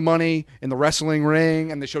stealing the money in the wrestling ring,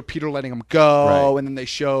 and they showed Peter letting him go, and then they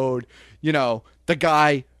showed, the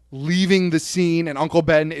guy leaving the scene, and Uncle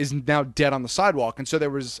Ben is now dead on the sidewalk. And so there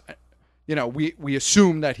was, we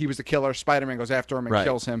assume that he was the killer. Spider-Man goes after him and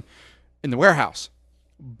kills him in the warehouse.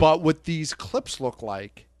 But what these clips look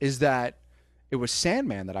like is that it was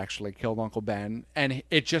Sandman that actually killed Uncle Ben, and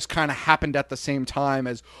it just kind of happened at the same time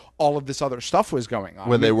as all of this other stuff was going on.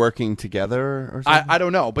 Were they working together or something? I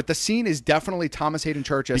don't know, but the scene is definitely Thomas Hayden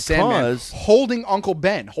Church as Sandman holding Uncle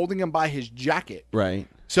Ben, holding him by his jacket. Right.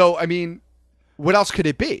 So, what else could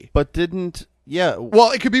it be? But didn't... Yeah.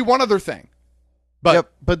 Well, it could be one other thing.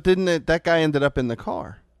 But but didn't that guy ended up in the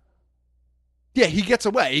car? Yeah, he gets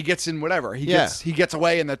away. He gets in whatever. He gets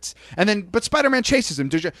away, but Spider-Man chases him.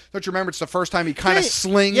 Don't you remember? It's the first time he kind of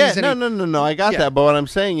slings. Yeah, and no. I got that. But what I'm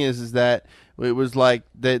saying is that it was like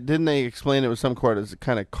that. Didn't they explain it was some sort of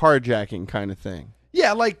kind of carjacking kind of thing?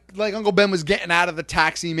 Yeah, like Uncle Ben was getting out of the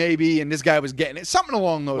taxi maybe, and this guy was getting it. Something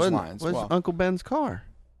along those lines. Was Uncle Ben's car?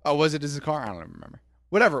 Oh, was it his car? I don't even remember.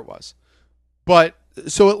 Whatever it was. But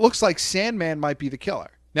so it looks like Sandman might be the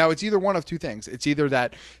killer. Now, it's either one of two things. It's either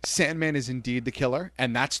that Sandman is indeed the killer,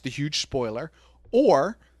 and that's the huge spoiler,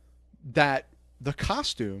 or that the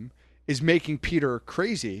costume is making Peter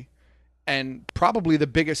crazy, and probably the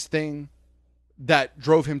biggest thing that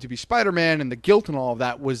drove him to be Spider-Man and the guilt and all of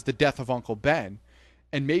that was the death of Uncle Ben,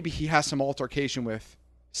 and maybe he has some altercation with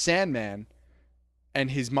Sandman, and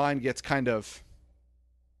his mind gets kind of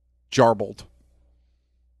jarbled.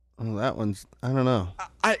 Oh, that one's... I don't know.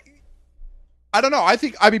 I don't know.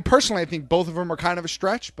 Personally, I think both of them are kind of a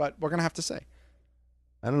stretch, but we're going to have to say.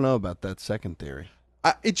 I don't know about that second theory.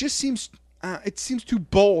 It just seems too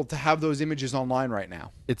bold to have those images online right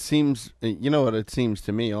now. It seems, you know what it seems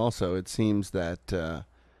to me also? It seems that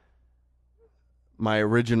my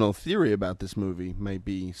original theory about this movie might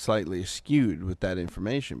be slightly skewed with that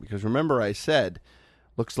information. Because remember I said,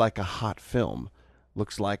 looks like a hot film.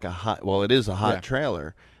 Looks like it is a hot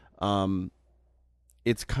trailer.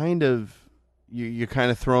 It's kind of... You're kind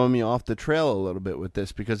of throwing me off the trail a little bit with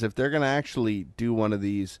this, because if they're going to actually do one of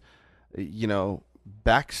these,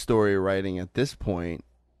 backstory writing at this point,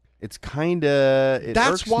 it's kind of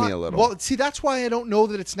irks me a little. Well, see, that's why I don't know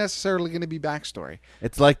that it's necessarily going to be backstory.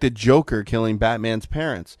 It's like the Joker killing Batman's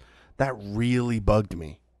parents. That really bugged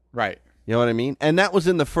me. Right. You know what I mean? And that was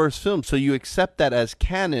in the first film, so you accept that as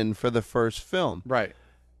canon for the first film. Right.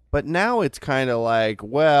 But now it's kind of like,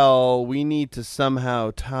 well, we need to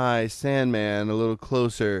somehow tie Sandman a little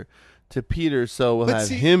closer to Peter, so we'll have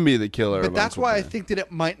him be the killer. But that's why I think that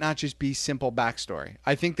it might not just be simple backstory.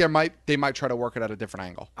 I think they might try to work it at a different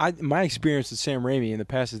angle. My experience with Sam Raimi in the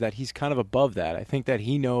past is that he's kind of above that. I think that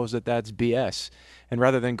he knows that that's BS, and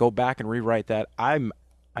rather than go back and rewrite that, I'm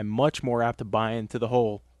much more apt to buy into the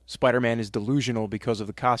whole Spider-Man is delusional because of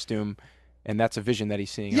the costume. And that's a vision that he's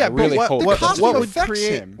seeing. Yeah, but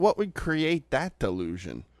what would create that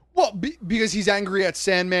delusion? Well, because he's angry at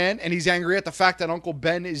Sandman, and he's angry at the fact that Uncle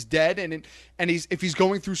Ben is dead, and if he's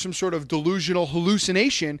going through some sort of delusional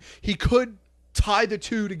hallucination, he could tie the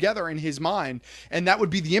two together in his mind, and that would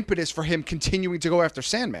be the impetus for him continuing to go after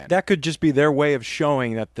Sandman. That could just be their way of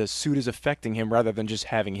showing that the suit is affecting him, rather than just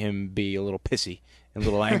having him be a little pissy and a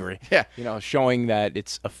little angry. Yeah, showing that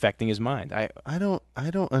it's affecting his mind. I don't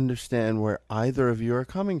understand where either of you are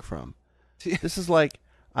coming from. This is like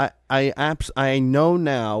I know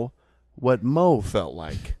now what Mo felt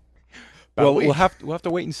like. Well, we'll have to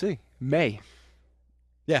wait and see. May.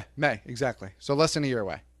 Yeah, May, exactly. So less than a year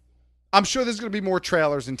away. I'm sure there's going to be more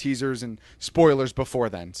trailers and teasers and spoilers before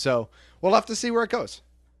then. So we'll have to see where it goes.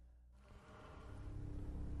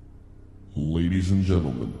 Ladies and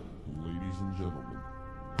gentlemen,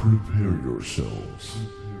 prepare yourselves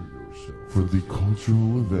for the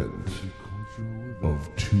cultural event of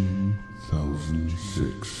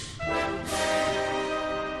 2006.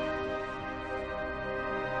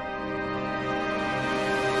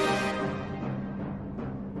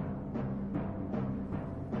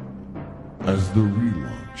 As the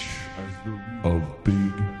relaunch of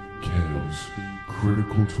Big Kev's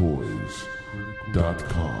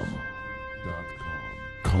CriticalToys.com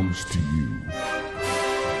comes to you.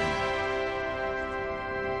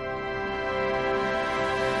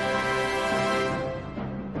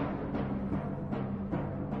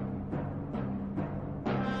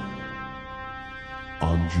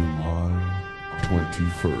 On July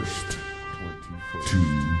 21st,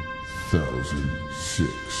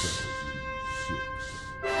 2006.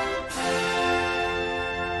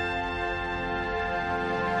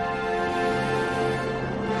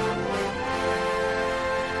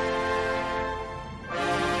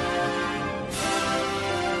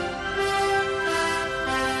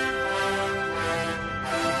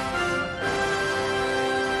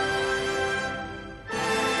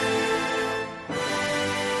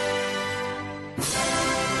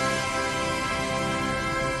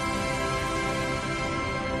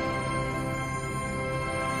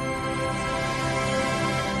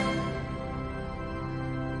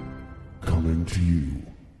 Coming to you,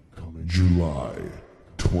 July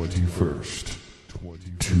 21st,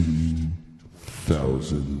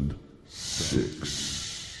 2006.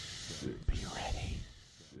 Be ready.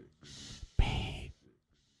 Be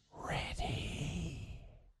ready.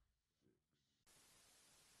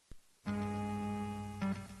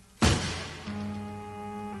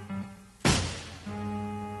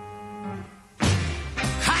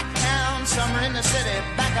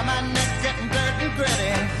 back of my neck getting dirt and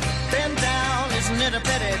gritty. Bend down, isn't it a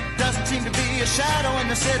pity? Doesn't seem to be a shadow in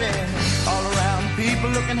the city. All around, people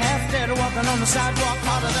looking half dead, walking on the sidewalk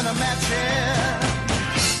harder than a match here.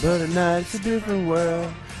 But at night it's a different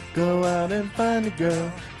world. Go out and find a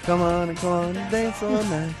girl. Come on and dance all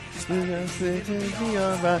night. We got six and be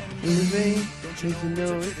alright. In the rain, don't you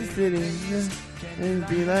know it's the city. It'll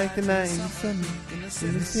be like the night in the summer. In the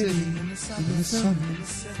city, in the summer,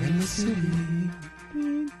 in the city.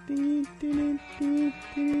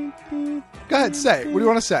 Go ahead, say. What do you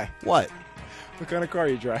want to say? What? What kind of car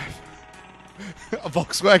you drive? A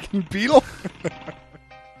Volkswagen Beetle?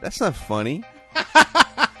 That's not funny.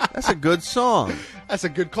 That's a good song. That's a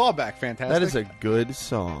good callback. Fantastic. That is a good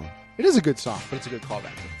song. It is a good song, but it's a good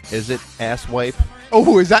callback. Is it Asswipe?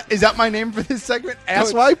 Oh, is that my name for this segment?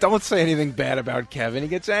 Asswipe? Don't say anything bad about Kevin. He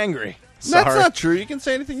gets angry. That's not true. You can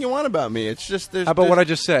say anything you want about me. It's just How about what I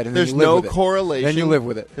just said? And there's then you live no with it. correlation. Then you live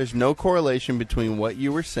with it. There's no correlation between what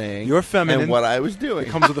you were saying You're feminine. and what I was doing. It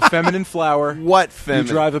comes with a feminine flower. What feminine?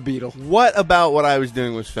 You drive a Beetle. What about what I was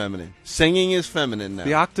doing was feminine? Singing is feminine now.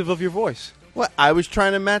 The octave of your voice. What? I was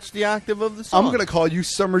trying to match the octave of the song. I'm going to call you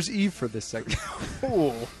Summer's Eve for this segment.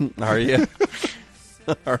 Are you?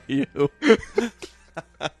 Are you?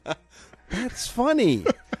 That's funny.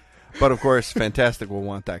 But, of course, Fantastic will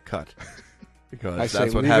want that cut. Because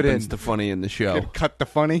that's what happens to Funny in the show. Cut the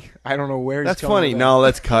funny? I don't know where he's That's going funny. with that. No,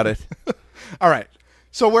 let's cut it. All right.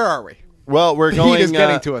 So where are we? Well, we're going... The heat is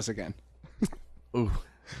getting to us again. Ooh,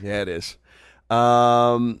 yeah, it is.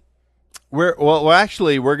 We're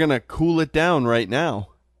going to cool it down right now.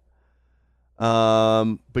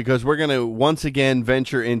 Because we're going to once again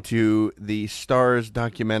venture into the Starz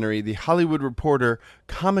documentary, The Hollywood Reporter,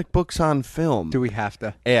 Comic Books on Film. Do we have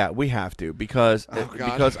to? Yeah, we have to because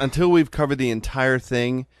until we've covered the entire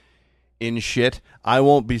thing in shit, I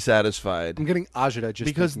won't be satisfied. I'm getting agita just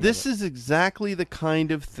because thinking this of it. is exactly the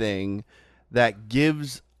kind of thing that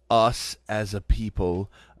gives us as a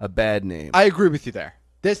people a bad name. I agree with you there.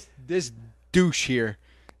 This douche here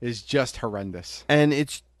is just horrendous. And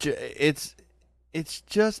it's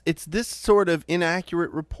this sort of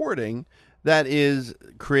inaccurate reporting that is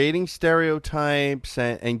creating stereotypes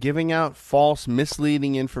and giving out false,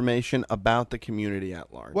 misleading information about the community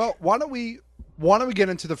at large. Well, why don't we get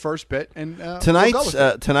into the first bit and tonight we'll go with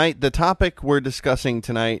it. Tonight the topic we're discussing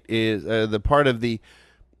tonight is the part of the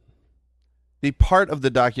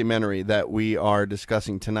documentary that we are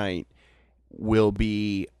discussing tonight will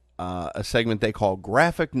be a segment they call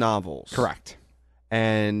graphic novels. Correct.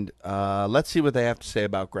 And let's see what they have to say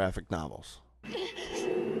about graphic novels.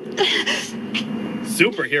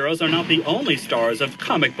 Superheroes are not the only stars of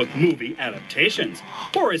comic book movie adaptations.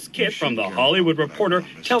 Horace Kitt from The Hollywood Reporter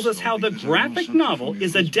tells us how the graphic novel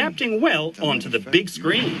is adapting well onto the big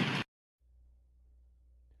screen.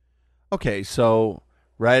 Okay, so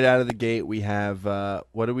right out of the gate we have,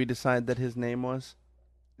 what did we decide that his name was?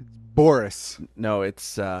 Boris. No,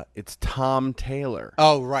 it's Tom Taylor.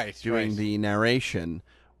 Oh, right. Doing the narration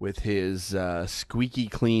with his squeaky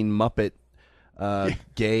clean Muppet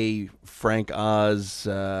gay Frank Oz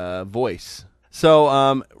voice.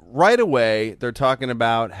 So right away, they're talking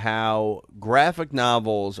about how graphic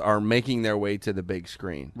novels are making their way to the big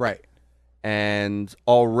screen. Right. And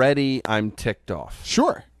already I'm ticked off.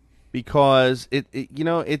 Sure. Because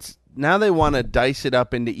it's now they want to dice it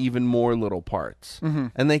up into even more little parts. Mm-hmm.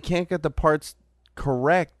 And they can't get the parts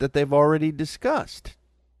correct that they've already discussed.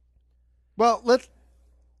 Well,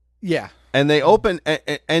 yeah. And they open,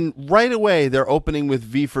 and right away they're opening with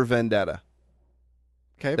V for Vendetta.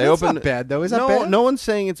 Okay, but it's not bad, though. Is that bad? No one's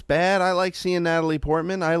saying it's bad. I like seeing Natalie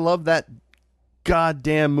Portman. I love that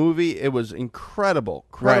goddamn movie. It was incredible.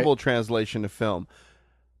 Incredible translation to film.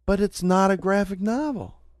 But it's not a graphic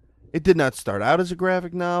novel. It did not start out as a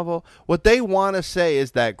graphic novel. What they want to say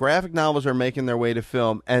is that graphic novels are making their way to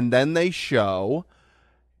film, and then they show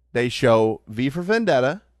V for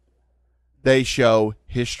Vendetta, they show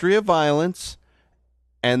History of Violence,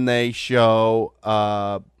 and they show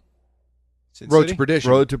Road to Perdition.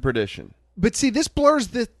 Road to Perdition. But see, this blurs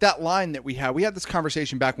that line that we had. We had this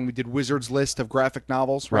conversation back when we did Wizard's List of graphic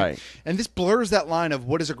novels, right? And this blurs that line of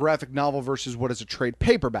what is a graphic novel versus what is a trade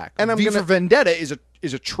paperback. And V for Vendetta is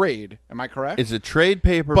a trade. Am I correct? It's a trade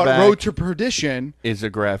paperback. But Road to Perdition is a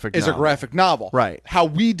graphic novel. Right. How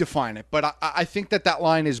we define it. But I think that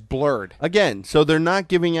line is blurred. Again, so they're not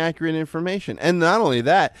giving accurate information. And not only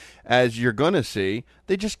that, as you're going to see,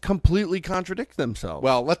 they just completely contradict themselves.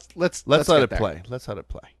 Well, let's let it play. Let's let it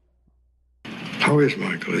play. How is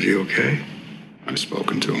Michael? Is he okay? I've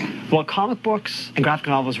spoken to. Well, comic books and graphic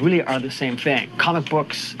novels really are the same thing. Comic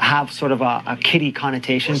books have sort of a kiddie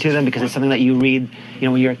connotation to them because it's something that you read,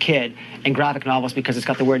 when you're a kid. And graphic novels, because it's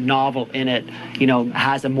got the word novel in it,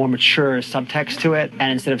 has a more mature subtext to it.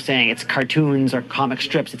 And instead of saying it's cartoons or comic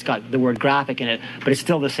strips, it's got the word graphic in it. But it's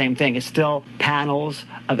still the same thing. It's still panels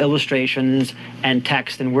of illustrations and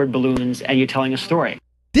text and word balloons, and you're telling a story.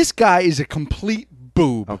 This guy is a complete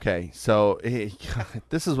boob. Okay, so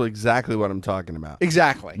this is exactly what I'm talking about.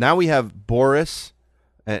 Exactly. Now we have Boris,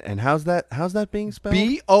 and how's that being spelled?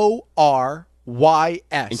 Borys.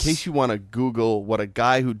 In case you want to Google what a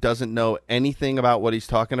guy who doesn't know anything about what he's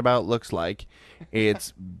talking about looks like,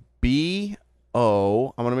 it's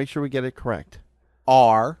B-O. I'm going to make sure we get it correct.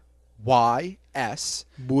 R-Y-S.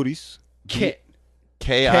 Boris. Kit.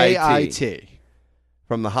 K-I-T.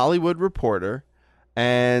 From the Hollywood Reporter,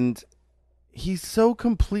 and he's so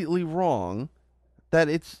completely wrong that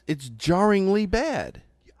it's jarringly bad.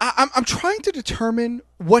 I'm trying to determine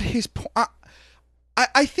what his point.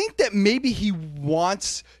 I think that maybe he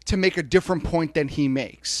wants to make a different point than he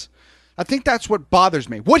makes. I think that's what bothers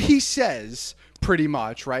me. What he says, pretty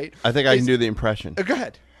much, right? I think I can do the impression. Go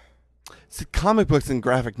ahead. So comic books and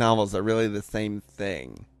graphic novels are really the same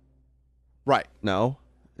thing. Right. No?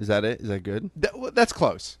 Is that it? Is that good? That's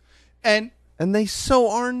close. And they so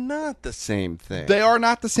are not the same thing. They are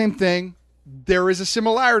not the same thing. There is a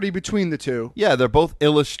similarity between the two. Yeah, they're both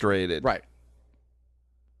illustrated. Right.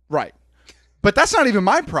 Right. But that's not even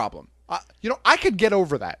my problem. I could get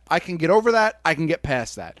over that. I can get over that. I can get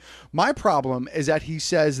past that. My problem is that he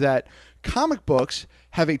says that comic books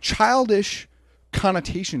have a childish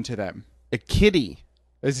connotation to them. A kiddie.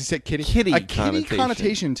 As he said, kiddie? Kiddie a kiddie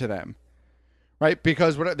connotation to them. Right?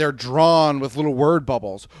 Because they're drawn with little word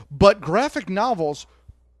bubbles. But graphic novels,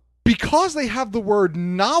 because they have the word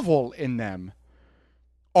novel in them,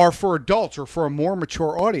 are for adults or for a more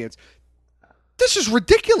mature audience. This is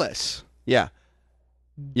ridiculous. Yeah.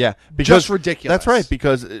 Yeah. Just ridiculous. That's right.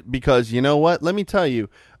 Because you know what? Let me tell you,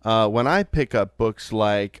 when I pick up books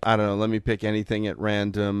like, I don't know, let me pick anything at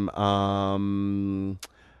random,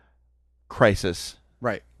 Crisis.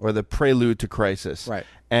 Right. Or the Prelude to Crisis. Right.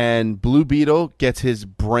 And Blue Beetle gets his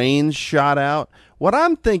brains shot out. What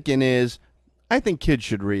I'm thinking is, I think kids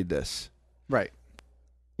should read this. Right.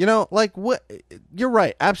 What? You're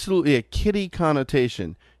right. Absolutely a kiddie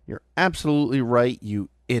connotation. You're absolutely right, you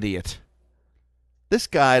idiot. This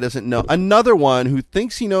guy doesn't know. Another one who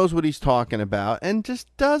thinks he knows what he's talking about and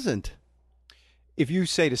just doesn't. If you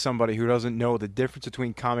say to somebody who doesn't know the difference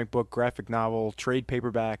between comic book, graphic novel, trade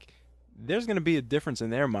paperback, there's going to be a difference in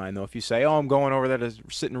their mind, though. If you say, I'm going over there to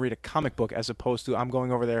sit and read a comic book as opposed to I'm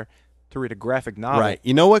going over there to read a graphic novel. Right.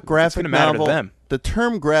 You know what graphic it's matter novel? To them. The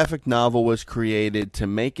term graphic novel was created to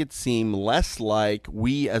make it seem less like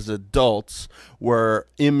we as adults were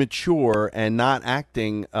immature and not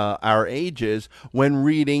acting our ages when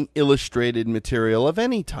reading illustrated material of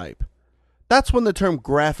any type. That's when the term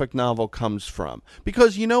graphic novel comes from.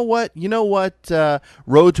 Because you know what?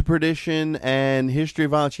 Road to Perdition and History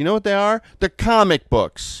of Violence, you know what they are? They're comic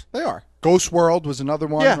books. They are. Ghost World was another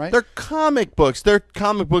one, yeah, right? They're comic books. They're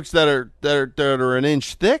comic books that are an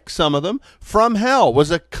inch thick, some of them. From Hell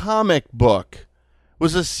was a comic book.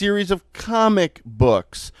 Was a series of comic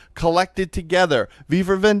books collected together. V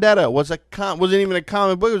for Vendetta wasn't even a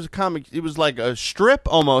comic book. It was a comic. It was like a strip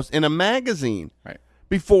almost in a magazine. Right.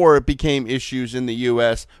 Before it became issues in the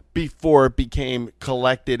U.S., before it became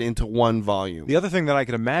collected into one volume. The other thing that I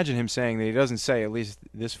could imagine him saying that he doesn't say, at least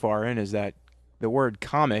this far in, is that the word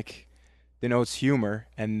comic denotes humor,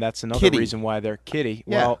 and that's another reason why they're kiddie.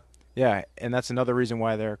 Yeah. Well, yeah, and that's another reason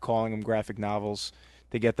why they're calling them graphic novels,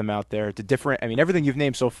 to get them out there. I mean, everything you've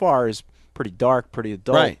named so far is pretty dark, pretty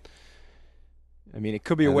adult. Right. I mean, it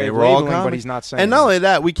could be a way of labeling, but he's not saying. And not only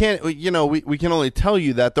that, we can't. We can only tell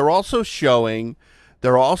you that they're also showing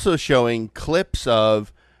clips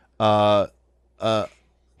of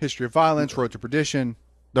History of Violence, Road to Perdition.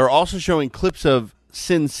 They're also showing clips of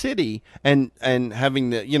Sin City and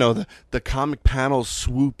having the comic panels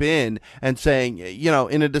swoop in and saying,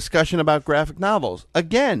 in a discussion about graphic novels.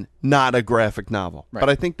 Again, not a graphic novel. Right. But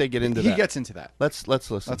I think they get into that. He gets into that. Let's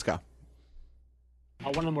listen. Let's go.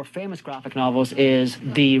 One of the more famous graphic novels is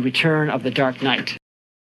The Return of the Dark Knight.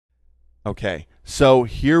 Okay, so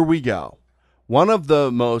here we go. One of the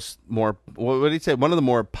what did he say? One of the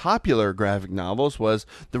more popular graphic novels was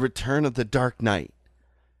The Return of the Dark Knight.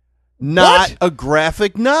 Not a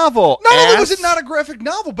graphic novel. Not only was it not a graphic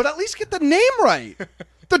novel, but at least get the name right.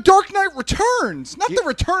 The Dark Knight Returns, not The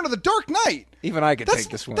Return of the Dark Knight. Even I could take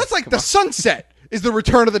this one. That's like Sunset is The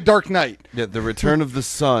Return of the Dark Knight. Yeah, The Return of the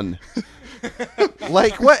Sun.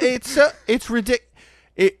 Like what? It's ridiculous.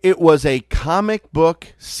 It was a comic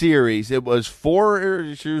book series. It was 4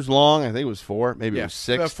 issues long. I think it was 4. Maybe it was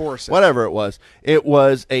 6. About 4 or 6. Whatever it was. It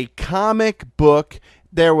was a comic book.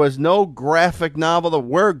 There was no graphic novel. The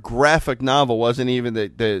word graphic novel wasn't even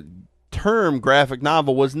the term graphic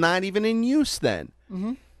novel was not even in use then.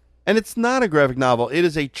 Mm-hmm. And it's not a graphic novel. It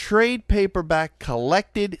is a trade paperback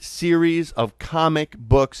collected series of comic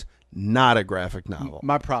books, not a graphic novel.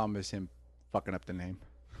 My problem is him fucking up the name.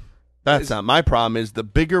 That's not my problem. Is the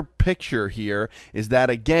bigger picture here is that,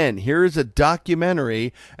 again, here is a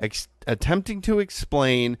documentary attempting to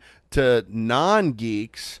explain to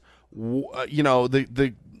non-geeks,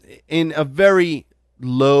 the in a very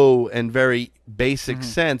low and very basic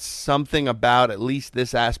sense, something about at least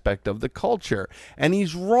this aspect of the culture. And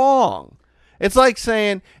he's wrong. It's like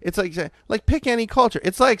saying, pick any culture.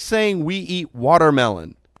 It's like saying we eat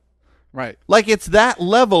watermelon. Right. Like it's that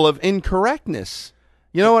level of incorrectness.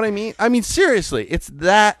 You know what I mean? I mean, seriously, it's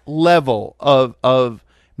that level of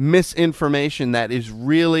misinformation that is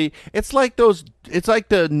really, it's like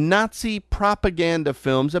the Nazi propaganda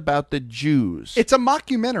films about the Jews. It's a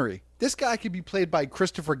mockumentary. This guy could be played by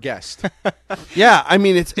Christopher Guest. Yeah, I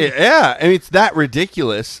mean, it's that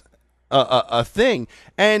ridiculous a thing.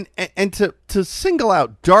 And to single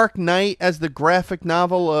out Dark Knight as the graphic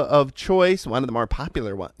novel of choice, one of the more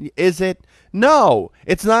popular ones, is it? No,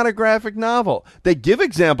 it's not a graphic novel. They give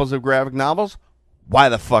examples of graphic novels. Why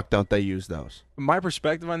the fuck don't they use those? My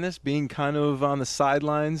perspective on this, being kind of on the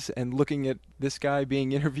sidelines and looking at this guy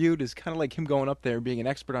being interviewed, is kind of like him going up there and being an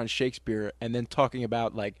expert on Shakespeare and then talking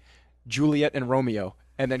about like Juliet and Romeo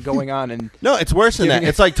and then going on and no, it's worse than that.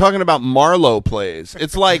 It's like talking about Marlowe plays.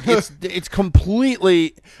 It's like it's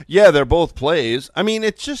completely, yeah, they're both plays. I mean,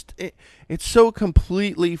 it's just it's so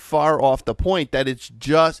completely far off the point that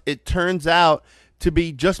it turns out to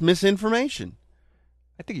be just misinformation.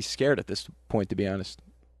 I think he's scared at this point, to be honest.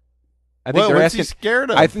 I think what's he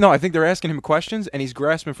scared of? I think they're asking him questions, and he's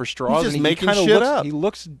grasping for straws. He's just and making shit up. He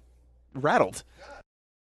looks rattled.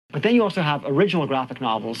 But then you also have original graphic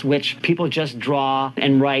novels, which people just draw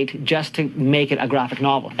and write just to make it a graphic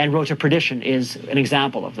novel. And Road to Perdition is an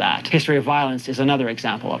example of that. History of Violence is another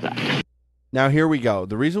example of that. Now, here we go.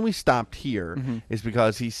 The reason we stopped here is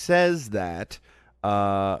because he says that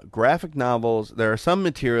graphic novels, there are some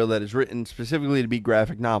material that is written specifically to be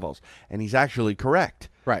graphic novels. And he's actually correct.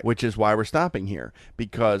 Right. Which is why we're stopping here.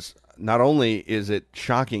 Because not only is it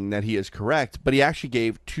shocking that he is correct, but he actually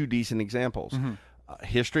gave 2 decent examples.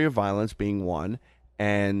 History of Violence being one,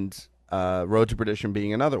 and Road to Perdition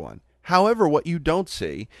being another one. However, what you don't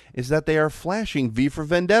see is that they are flashing V for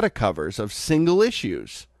Vendetta covers of single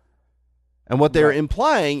issues. And what they're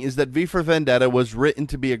implying is that V for Vendetta was written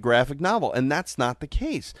to be a graphic novel, and that's not the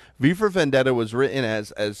case. V for Vendetta was written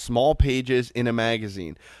as small pages in a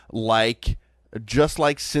magazine, just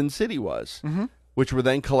like Sin City was, which were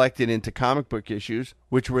then collected into comic book issues,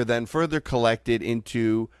 which were then further collected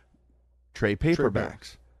into trade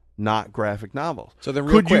paperbacks, not graphic novels. So then,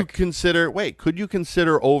 could you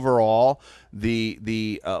consider overall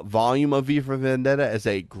the volume of V for Vendetta as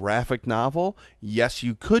a graphic novel? Yes,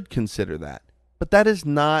 you could consider that, but that is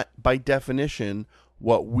not by definition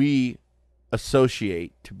what we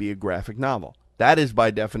associate to be a graphic novel. That is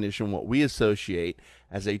by definition what we associate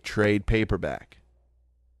as a trade paperback.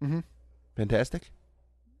 Fantastic.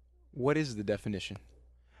 What is the definition?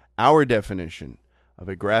 Our definition of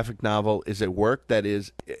a graphic novel is a work that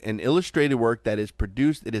is an illustrated work that is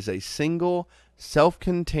produced. It is a single,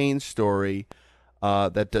 self-contained story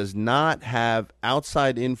that does not have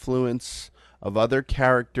outside influence of other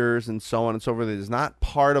characters and so on and so forth. It is not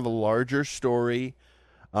part of a larger story.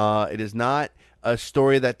 It is not a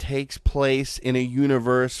story that takes place in a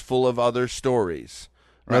universe full of other stories.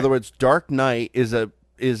 In other words, Dark Knight is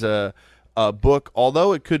a book,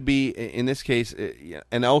 although it could be, in this case,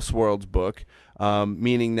 an Elseworlds book,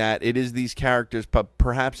 meaning that it is these characters, but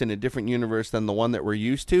perhaps in a different universe than the one that we're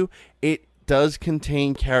used to. It does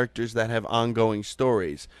contain characters that have ongoing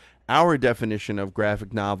stories. Our definition of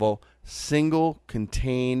graphic novel, single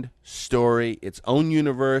contained story, its own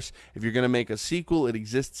universe. If you're going to make a sequel, it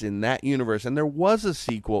exists in that universe. And there was a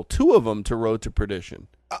sequel, 2 of them, to Road to Perdition.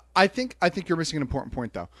 I think you're missing an important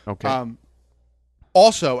point, though. Okay.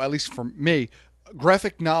 Also, at least for me,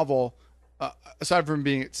 graphic novel, aside from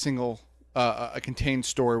being a single, a contained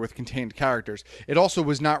story with contained characters, it also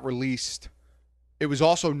was not released. It was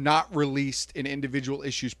also not released in individual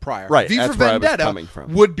issues prior. Right, V that's for where I was Vendetta coming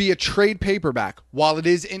from. would be a trade paperback. While it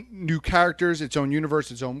is in new characters, its own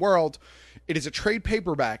universe, its own world, It is a trade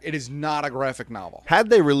paperback. It is not a graphic novel. Had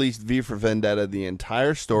they released V for Vendetta, the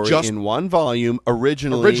entire story Just- in one volume,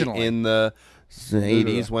 originally in the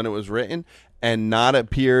 80s when it was written, and not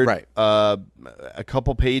appeared a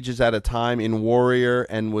couple pages at a time in Warrior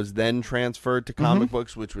and was then transferred to comic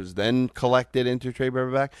books, which was then collected into trade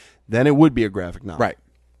paperback, then it would be a graphic novel. Right.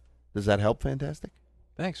 Does that help, Fantastic?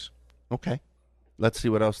 Thanks. Okay. Let's see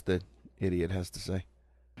what else the idiot has to say.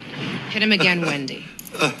 Hit him again, Wendy.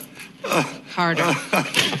 Harder.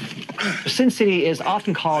 Sin City is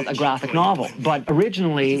often called a graphic novel, but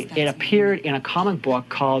originally it appeared in a comic book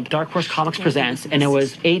called Dark Horse Comics Presents, and it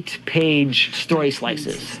was 8-page story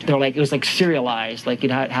slices. It was like serialized, like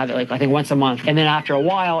you'd have it like I think once a month. And then after a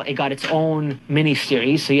while, it got its own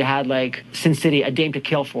mini-series, so you had like Sin City, A Dame to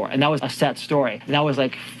Kill For, and that was a set story. And that was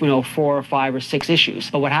like 4 or 5 or 6 issues.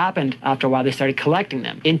 But what happened after a while, they started collecting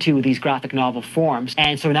them into these graphic novel forms.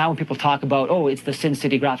 And so now when people talk about, oh, it's the Sin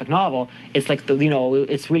City graphic novel, it's like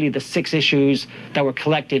it's really the 6 issues that were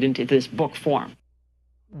collected into this book form.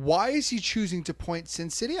 Why is he choosing to point Sin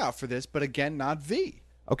City out for this, but again, not V?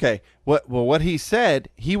 Okay. What he said,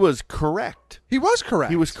 he was correct. He was correct.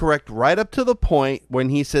 He was correct right up to the point when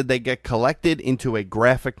he said they get collected into a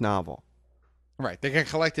graphic novel. Right. They get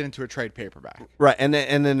collected into a trade paperback. Right. And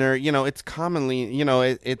then they're, it's commonly,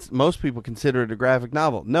 it's most people consider it a graphic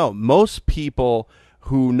novel. No, most people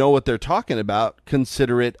who know what they're talking about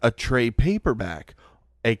consider it a trade paperback,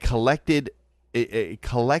 a collected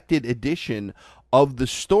edition of the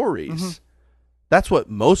stories. That's what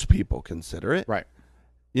most people consider it. Right.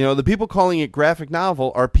 The people calling it graphic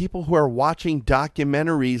novel are people who are watching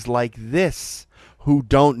documentaries like this who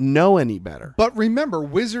don't know any better. But remember,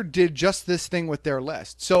 Wizard did just this thing with their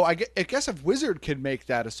list. So I guess if Wizard could make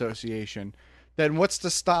that association, then what's to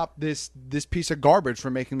stop this piece of garbage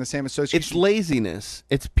from making the same association? It's laziness.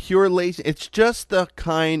 It's pure laziness. It's just the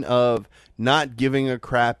kind of not giving a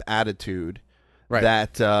crap attitude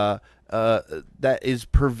that that is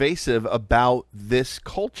pervasive about this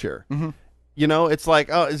culture. It's like,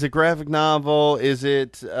 oh, is it graphic novel? Is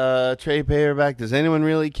it trade paperback? Does anyone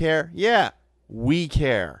really care? Yeah, we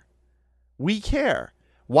care. We care.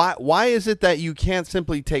 Why is it that you can't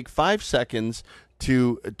simply take 5 seconds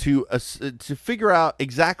to figure out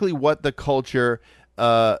exactly what the culture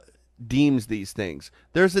deems these things?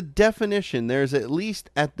 There's a definition. There's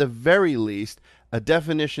at the very least, a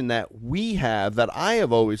definition that we have, that I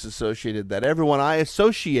have always associated, that everyone I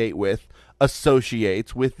associate with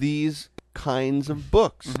associates with these kinds of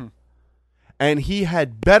books. And he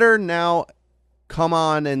had better now come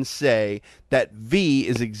on and say that V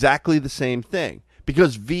is exactly the same thing,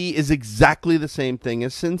 because V is exactly the same thing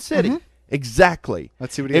as Sin City. Exactly.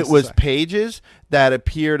 Let's see what he has It to was say. pages that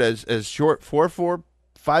appeared as short 4,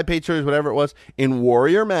 5-page stories, whatever it was, in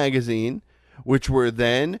Warrior magazine, which were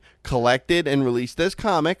then collected and released as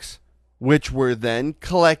comics, which were then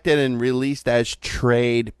collected and released as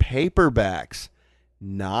trade paperbacks,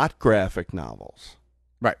 not graphic novels.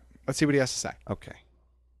 Right. Let's see what he has to say. Okay.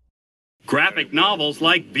 Graphic novels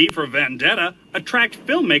like V for Vendetta attract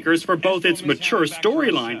filmmakers for both its mature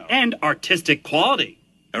storyline and artistic quality.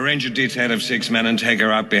 Arrange a detail of 6 men and take her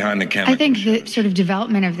out behind the camera. I think the sort of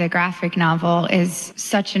development of the graphic novel is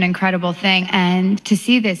such an incredible thing. And to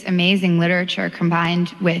see this amazing literature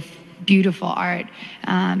combined with beautiful art,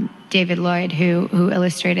 David Lloyd, who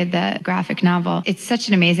illustrated the graphic novel, it's such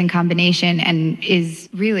an amazing combination and is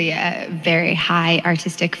really a very high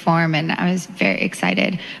artistic form. And I was very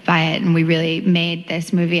excited by it. And we really made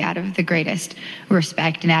this movie out of the greatest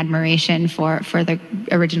respect and admiration for the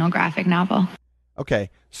original graphic novel. Okay,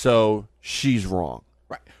 so she's wrong.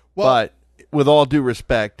 Right. But with all due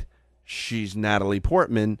respect, she's Natalie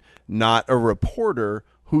Portman, not a reporter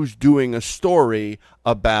who's doing a story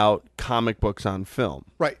about comic books on film.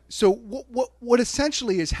 Right. So what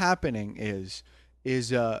essentially is happening is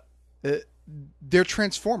they're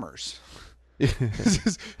Transformers.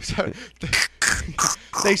 So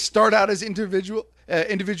they start out as individual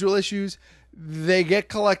issues. They get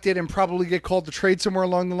collected and probably get called to trade somewhere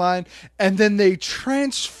along the line, and then they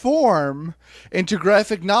transform into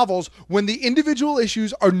graphic novels when the individual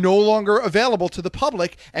issues are no longer available to the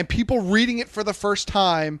public, and people reading it for the first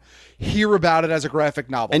time hear about it as a graphic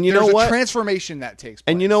novel. And There's know what? a transformation that takes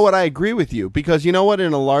place. And you know what? I agree with you, because you know what?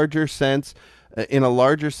 In a larger sense,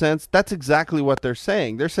 that's exactly what they're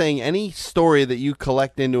saying. They're saying any story that you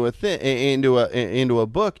collect into a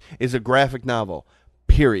book is a graphic novel.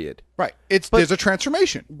 Period. Right. There's a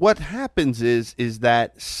transformation. What happens is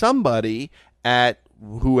that somebody at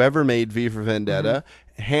whoever made V for Vendetta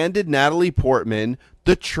handed Natalie Portman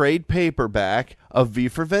the trade paperback of V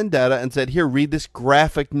for Vendetta and said, "Here, read this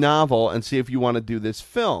graphic novel and see if you want to do this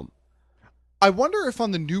film." I wonder if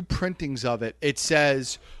on the new printings of it, it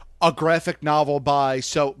says a graphic novel by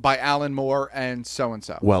Alan Moore and so.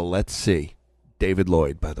 Well, let's see. David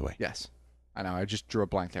Lloyd, by the way. Yes. I know. I just drew a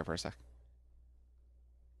blank there for a sec.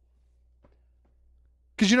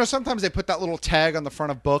 Because, sometimes they put that little tag on the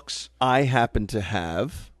front of books. I happen to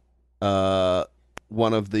have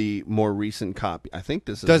one of the more recent copy. I think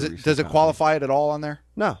this is Does it qualify it at all on there?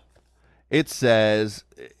 No. It says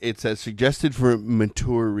suggested for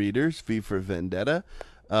mature readers, V for Vendetta,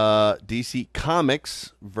 DC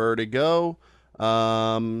Comics, Vertigo.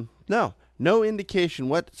 No indication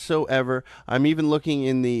whatsoever. I'm even looking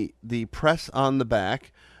in the press on the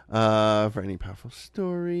back for any powerful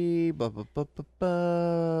story. Britain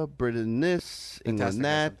this, England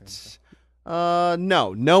that.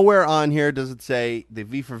 No, nowhere on here does it say the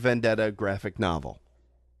V for Vendetta graphic novel.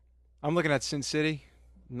 I'm looking at Sin City.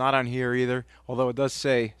 Not on here either, although it does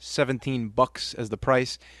say $17 as the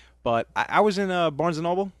price. But I was in Barnes &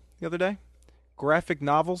 Noble the other day. Graphic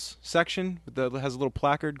novels section that has a little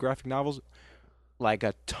placard, graphic novels, like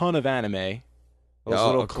a ton of anime. Those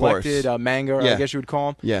little collected manga, I guess you would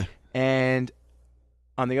call them. Yeah. And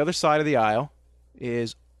on the other side of the aisle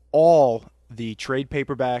is all the trade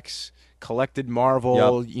paperbacks, collected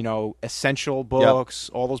Marvel, essential books,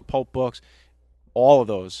 all those pulp books, all of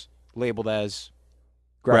those labeled as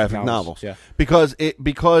graphic novels. Yeah. Because the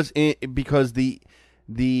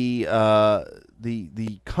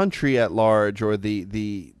country at large, or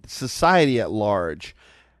the society at large,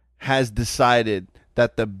 has decided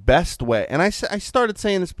that the best way, and I started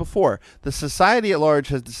saying this before, the society at large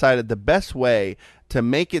has decided the best way to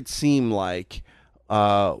make it seem like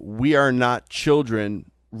we are not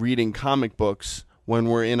children reading comic books when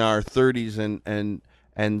we're in our 30s and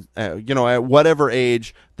at whatever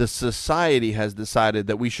age the society has decided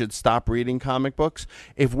that we should stop reading comic books.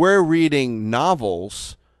 If we're reading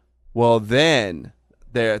novels, well, then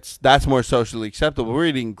that's more socially acceptable. We're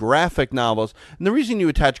reading graphic novels. And the reason you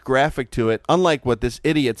attach graphic to it, unlike what this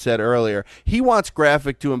idiot said earlier, he wants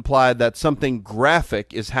graphic to imply that something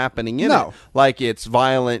graphic is happening in it. Like it's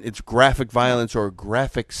violent, it's graphic violence or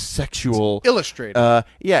graphic sexual. It's illustrated.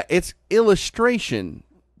 It's illustration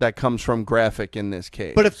that comes from graphic in this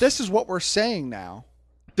case. But if this is what we're saying now,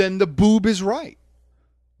 then the boob is right.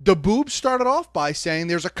 The boob started off by saying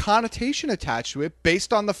there's a connotation attached to it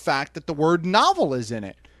based on the fact that the word novel is in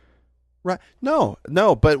it. Right? No,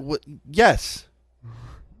 but yes.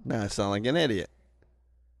 Now I sound like an idiot.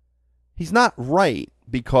 He's not right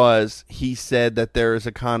because he said that there is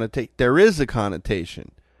a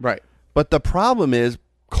connotation. Right. But the problem is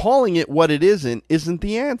calling it what it isn't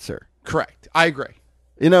the answer. Correct. I agree.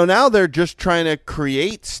 Now they're just trying to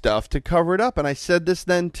create stuff to cover it up. And I said this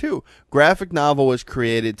then, too. Graphic novel was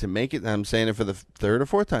created to make it, and I'm saying it for the third or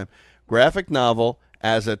fourth time, graphic novel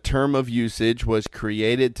as a term of usage was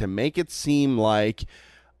created to make it seem like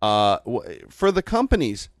for the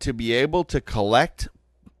companies to be able to collect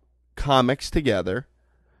comics together,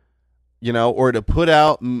 or to put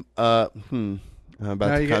out, I'm about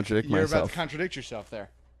to contradict myself. You're about to contradict yourself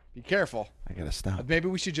there. Be careful. I gotta stop. Maybe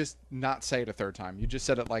we should just not say it a third time. You just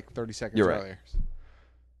said it like 30 seconds You're right. earlier.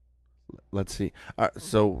 Let's see. How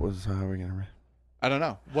are we gonna? I don't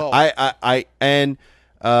know. Well, and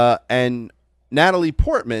Natalie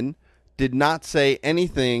Portman did not say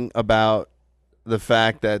anything about the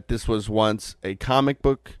fact that this was once a comic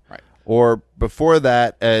book, right? Or before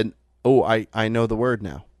that, and I know the word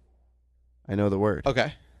now. I know the word.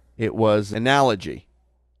 Okay. It was analogy.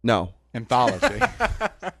 No. Anthology.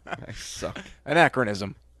 I suck.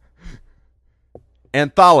 Anachronism.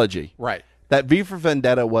 Anthology. Right. That V for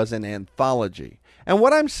Vendetta was an anthology. And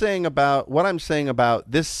what I'm saying about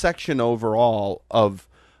this section overall of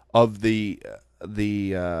the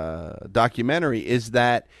documentary is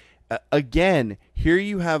that again, here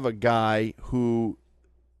you have a guy who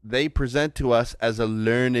they present to us as a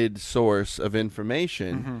learned source of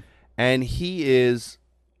information, and he is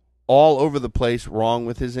all over the place wrong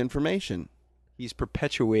with his information. He's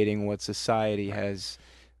perpetuating what society has.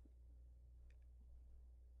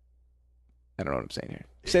 I don't know what I'm saying here.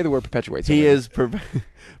 Say the word perpetuate. He is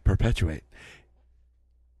perpetuate.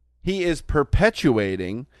 He is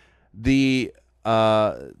perpetuating the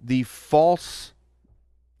false.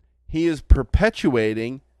 He is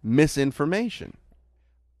perpetuating misinformation.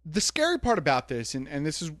 The scary part about this, and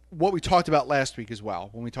this is what we talked about last week as well,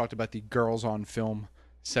 when we talked about the Girls on Film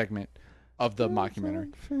segment of the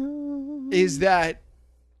mockumentary, is that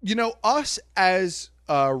us as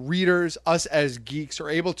readers, us as geeks, are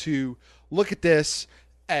able to look at this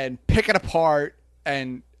and pick it apart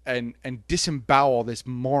and disembowel this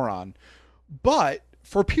moron. But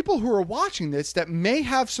for people who are watching this that may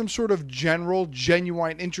have some sort of general,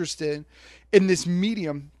 genuine interest in this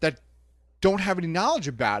medium that don't have any knowledge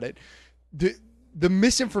about it, the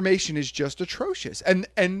misinformation is just atrocious,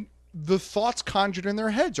 and the thoughts conjured in their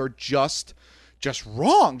heads are just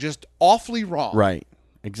wrong, just awfully wrong. Right.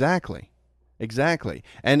 Exactly.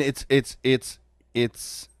 And it's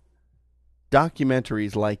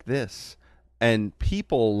documentaries like this and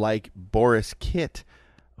people like Boris Kitt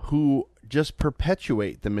who just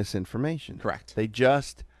perpetuate the misinformation. Correct. They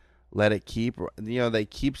just let it keep, they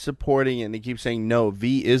keep supporting it, and they keep saying, no,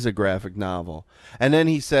 V is a graphic novel. And then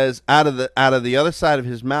he says, out of the other side of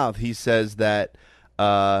his mouth, he says that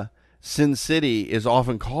Sin City is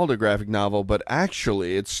often called a graphic novel, but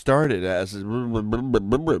actually it started as...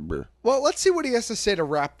 Well, let's see what he has to say to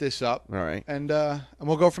wrap this up. All right. And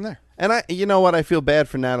we'll go from there. And you know what? I feel bad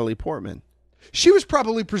for Natalie Portman. She was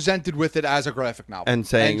probably presented with it as a graphic novel. And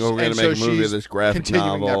saying, we're going to make a movie of this graphic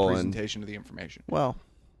continuing novel. That presentation of the information. Well,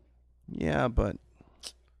 yeah, but...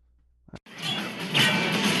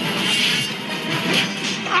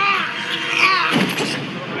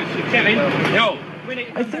 Kevin, no.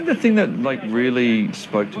 I think the thing that really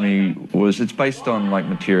spoke to me was it's based on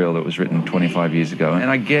material that was written 25 years ago, and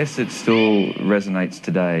I guess it still resonates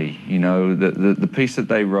today. The piece that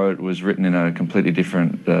they wrote was written in a completely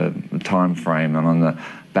different time frame and on the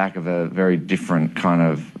back of a very different kind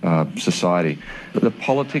of society. But the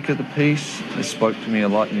politic of the piece spoke to me a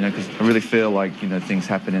lot, because I really feel like, things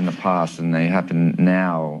happen in the past and they happen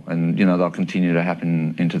now, and, they'll continue to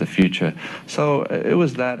happen into the future. So it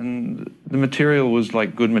was that, and the material was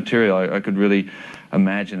good material. I could really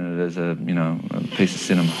imagine it as a piece of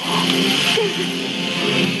cinema.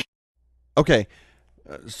 Okay,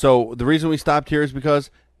 so the reason we stopped here is because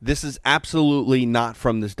this is absolutely not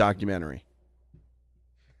from this documentary.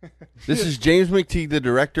 This is James McTeague, the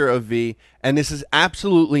director of V, and this is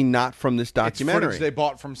absolutely not from this documentary. It's footage they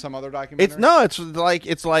bought from some other documentary?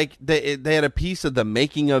 It's like they had a piece of the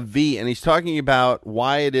making of V, and he's talking about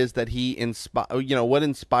why it is that he what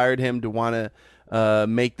inspired him to want to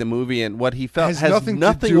make the movie, and what he felt has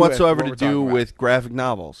nothing whatsoever to do with graphic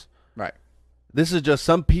novels. Right. This is just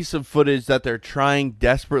some piece of footage that they're trying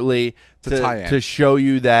desperately to show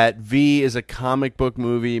you that V is a comic book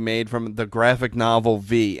movie made from the graphic novel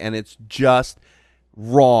V, and it's just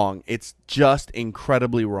wrong. It's just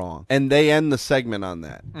incredibly wrong. And they end the segment on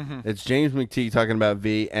that. Mm-hmm. It's James McTeague talking about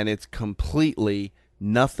V, and it's completely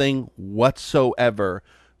nothing whatsoever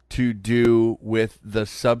to do with the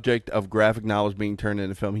subject of graphic novels being turned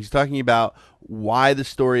into film. He's talking about why the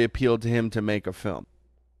story appealed to him to make a film.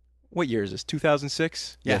 What year is this?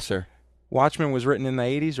 2006? Yes, sir. Watchmen was written in the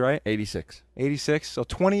 80s, right? 86. 86. So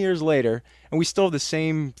 20 years later, and we still have the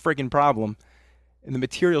same freaking problem, and the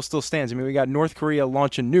material still stands. I mean, we got North Korea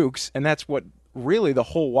launching nukes, and that's what really the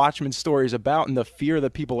whole Watchmen story is about, and the fear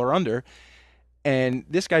that people are under. And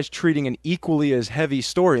this guy's treating an equally as heavy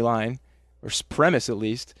storyline, or premise at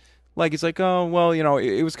least, like it's like, oh, well,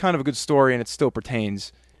 it was kind of a good story, and it still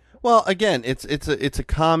pertains. Well, again, it's a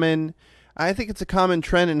common... I think it's a common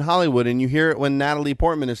trend in Hollywood, and you hear it when Natalie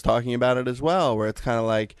Portman is talking about it as well, where it's kind of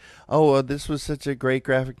like, oh, well, this was such a great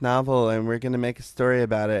graphic novel, and we're going to make a story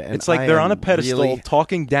about it. And it's like they're on a pedestal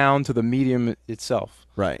talking down to the medium itself.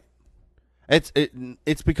 Right.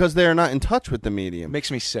 It's because they're not in touch with the medium. Makes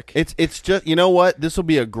me sick. It's just, you know what? This will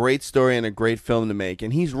be a great story and a great film to make,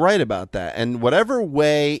 and he's right about that. And whatever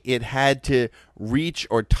way it had to reach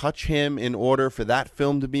or touch him in order for that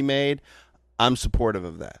film to be made, I'm supportive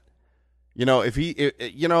of that. If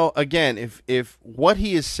what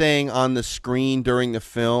he is saying on the screen during the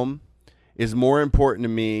film is more important to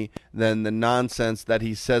me than the nonsense that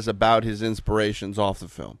he says about his inspirations off the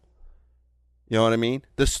film. You know what I mean?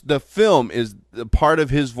 The film is the part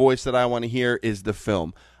of his voice that I want to hear is the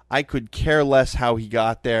film. I could care less how he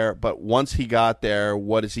got there, but once he got there,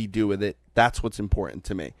 what does he do with it? That's what's important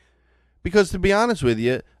to me. Because to be honest with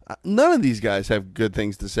you, none of these guys have good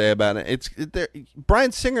things to say about it.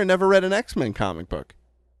 Bryan Singer never read an X-Men comic book.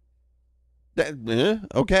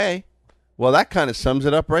 Okay. Well, that kind of sums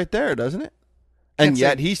it up right there, doesn't it? And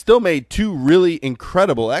yet he still made two really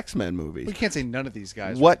incredible X-Men movies. We can't say none of these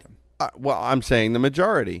guys. Well, I'm saying the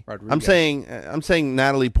majority. I'm saying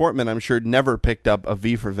Natalie Portman, I'm sure, never picked up a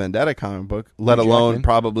V for Vendetta comic book, let alone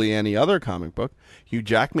probably any other comic book. Hugh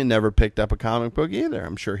Jackman never picked up a comic book either,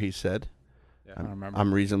 I'm sure he said. Yeah, I don't remember.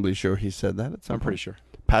 I'm reasonably sure he said that at some point. Pretty sure.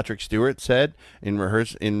 Patrick Stewart said in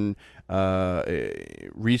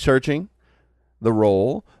researching the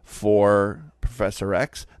role for Professor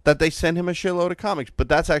X that they sent him a shitload of comics. But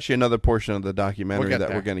that's actually another portion of the documentary that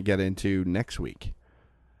we're going to get into next week.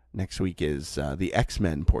 Next week is the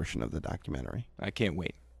X-Men portion of the documentary. I can't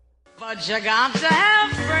wait. But you got to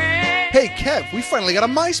have friends. Hey, Kev, we finally got a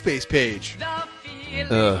MySpace page. Ugh.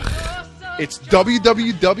 It's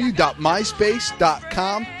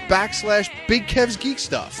www.myspace.com/Big Kev's Geek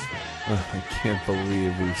Stuff. I can't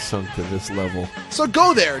believe we've sunk to this level. So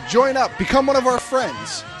go there, join up, become one of our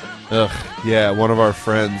friends. Ugh, yeah, one of our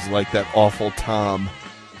friends like that awful Tom.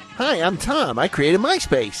 Hi, I'm Tom. I created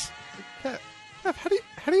MySpace. Kev, how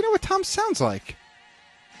do you know what Tom sounds like?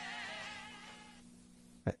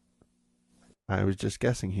 I was just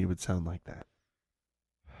guessing he would sound like that.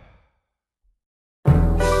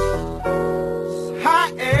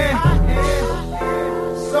 Hot air,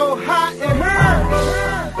 so hot in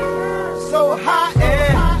her, so hot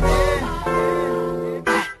air.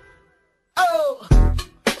 Oh,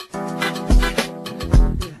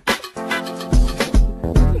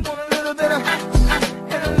 want a little bit of,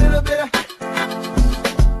 and a little bit of,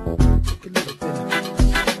 take a little bit of,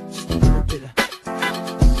 just a little bit of,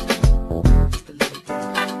 just a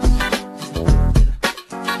little bit of.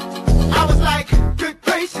 I was like, good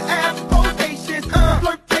gracious, ass bodacious,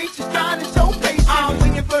 flirtatious, trying to show patience. I'm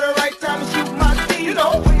waiting for the right time to shoot my teeth. You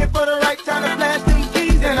know, waiting for the right time to blast them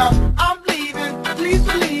keys. And I'm leaving, please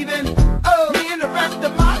believing. Oh, me and the rest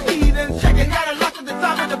of my heathens checking out a lock at the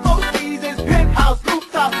top of the Four Seasons. Penthouse,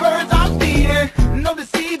 rooftop, birds I'm feeding. No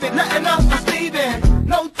deceiving, nothing else but sleeving.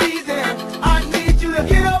 No teasing. I need you to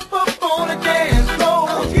get up on the dance floor.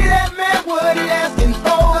 Get that man what he asking for.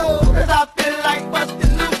 'Cause I feel like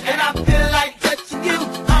busting loose and I feel like touching you.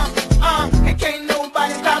 And can't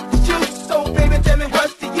nobody stop the juice. So baby, tell me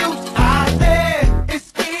what's the use? I said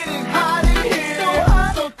it's getting hot in here,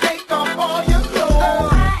 so take off all your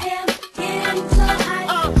clothes. I am getting so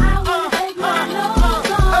hot, I will take my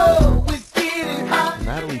clothes off. Oh, it's getting hot.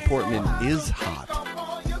 Natalie Portman is hot.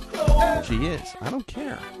 She is. I don't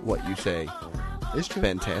care what you say. It's true.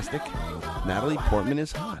 Fantastic. Natalie Portman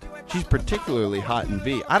is hot. She's particularly hot in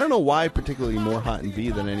V. I don't know why particularly more hot in V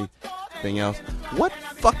than anything else. What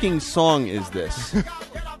fucking song is this?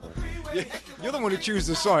 You're the one who chooses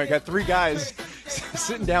the song. You got three guys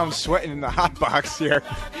sitting down sweating in the hot box here,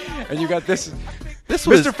 and you got this was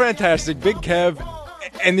Mr. Fantastic, Big Kev,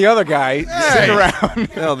 and the other guy sitting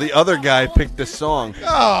around. No, the other guy picked the song.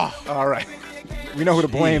 Oh, all right. We know who to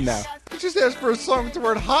blame now. You just asked for a song with the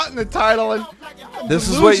word hot in the title, and This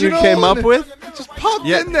is what you came up with? It just popped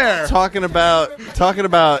in there. Talking about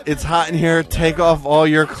it's hot in here, take off all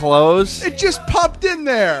your clothes. It just popped in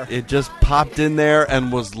there. It just popped in there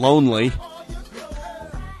and was lonely.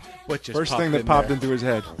 What just First popped thing that in popped there? into his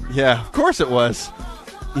head. Yeah, of course it was.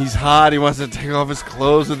 He's hot, he wants to take off his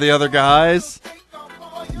clothes with the other guys.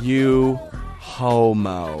 You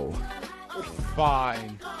homo.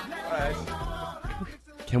 Fine.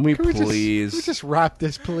 Can we please? Can we just wrap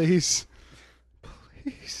this, please?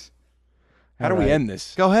 Please. How do we end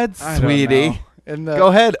this? Go ahead, I don't sweetie. know. Go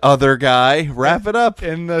ahead, other guy. Wrap it up.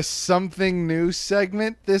 In the Something New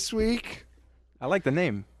segment this week. I like the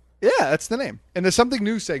name. Yeah, that's the name. In the Something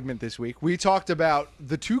New segment this week, we talked about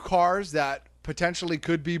the two cars that potentially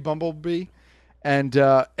could be Bumblebee and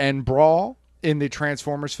Brawl in the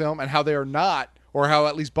Transformers film, and how they are not, or how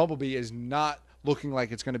at least Bumblebee is not looking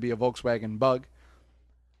like it's going to be a Volkswagen Bug.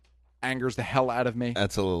 Angers the hell out of me.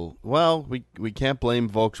 That's a little... Well, we can't blame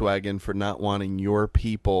Volkswagen for not wanting your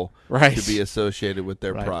people Right. to be associated with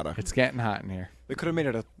their Right. product. It's getting hot in here. They could have made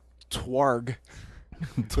it a Twarg.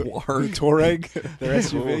 Twarg. Touareg, their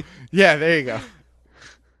SUV. Yeah, there you go.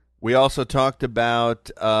 We also talked about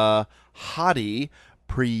hottie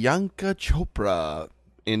Priyanka Chopra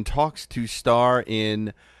in talks to star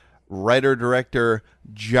in writer-director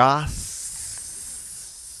Joss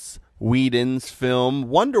Whedon's film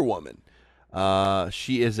Wonder Woman.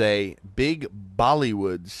 She is a big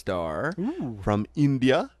Bollywood star from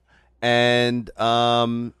India, and I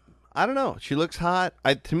don't know. She looks hot.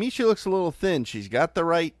 To me, she looks a little thin. She's got the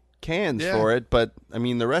right cans for it, but I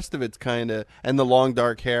mean, the rest of it's kind of, and the long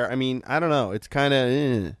dark hair. I mean, I don't know. It's kind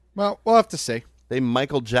of. Well, we'll have to see. They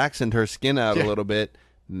Michael Jacksoned her skin out a little bit,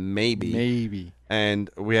 maybe. And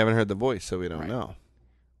we haven't heard the voice, so we don't know.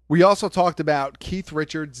 We also talked about Keith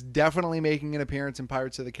Richards definitely making an appearance in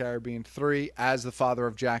Pirates of the Caribbean 3 as the father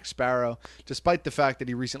of Jack Sparrow, despite the fact that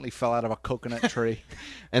he recently fell out of a coconut tree.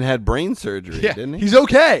 And had brain surgery, didn't he? He's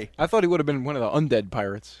okay. I thought he would have been one of the undead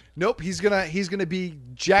pirates. Nope, he's gonna be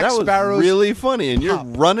Jack That Sparrow's. was really funny, and you're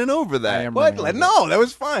running over that. I am What? running over No, that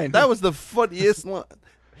was fine. That was the funniest line.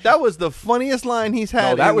 That was the funniest line he's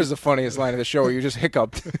had. No, that was the funniest line of the show where you just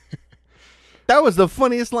hiccuped. That was the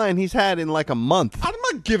funniest line he's had in like a month. I'm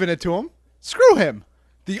not giving it to him. Screw him.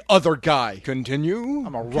 The other guy. Continue.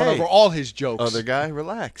 I'm going to run over all his jokes. Other guy,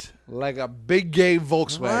 relax. Like a big gay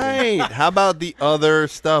Volkswagen. Right. How about the other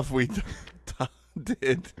stuff we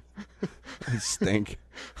did? I stink.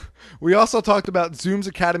 We also talked about Zoom's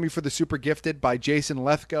Academy for the Super Gifted by Jason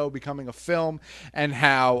Lethko becoming a film, and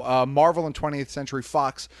how Marvel and 20th Century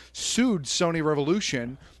Fox sued Sony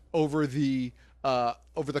Revolution over the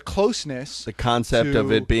closeness, the concept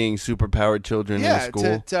of it being superpowered children in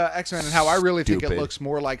school. to X-Men, and how I really think it Stupid. looks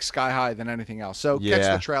more like Sky High than anything else. So catch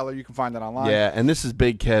the trailer. You can find that online. Yeah, and this is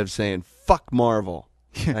Big Kev saying, fuck Marvel.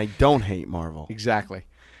 I don't hate Marvel. Exactly.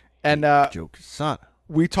 And joke son.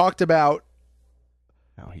 We talked about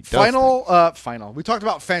he does final. We talked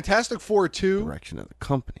about Fantastic Four 2, direction of the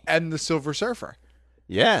company, and the Silver Surfer.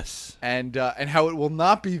 Yes, and how it will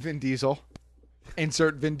not be Vin Diesel.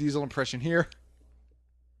 Insert Vin Diesel impression here.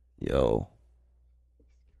 Yo,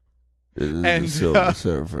 this is And, the Silver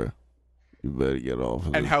Surfer. You better get off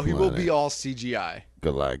of And this how he will planet. be all CGI.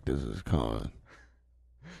 Galactus is coming.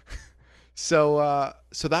 So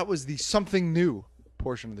that was the something new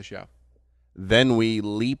portion of the show. Then we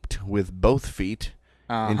leaped with both feet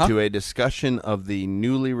into a discussion of the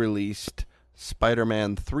newly released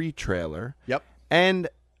Spider-Man 3 trailer. Yep. And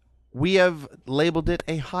we have labeled it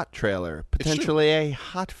a hot trailer, potentially a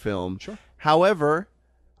hot film. Sure. However,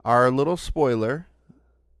 our little spoiler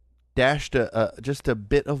dashed just a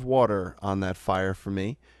bit of water on that fire for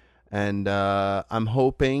me. And I'm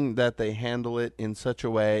hoping that they handle it in such a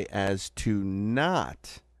way as to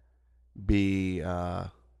not be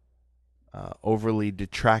overly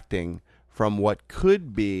detracting from what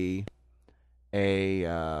could be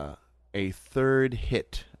a third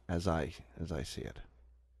hit, as I see it.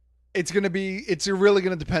 It's really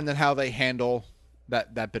gonna depend on how they handle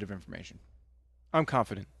that bit of information. I'm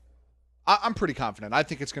confident. I'm pretty confident. I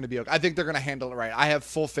think it's gonna be okay. I think they're gonna handle it right. I have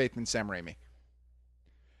full faith in Sam Raimi.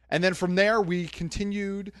 And then from there, we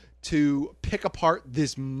continued to pick apart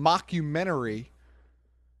this mockumentary,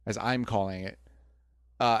 as I'm calling it,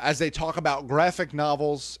 as they talk about graphic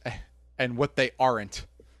novels and what they aren't.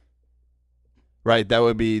 Right, that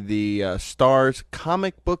would be the Starz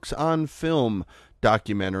Comic Books on Film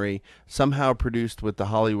documentary, somehow produced with The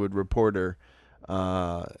Hollywood Reporter.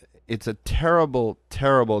 It's a terrible,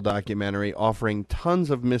 terrible documentary offering tons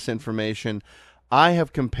of misinformation. I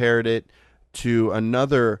have compared it to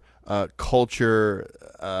another culture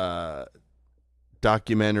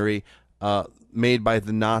documentary made by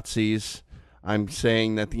the Nazis. I'm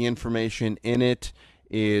saying that the information in it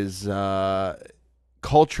is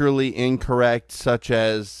culturally incorrect, such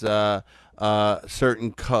as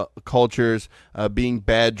certain cultures being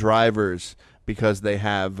bad drivers because they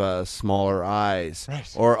have smaller eyes,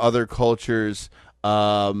 right. Or other cultures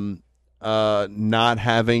not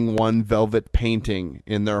having one velvet painting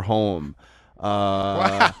in their home.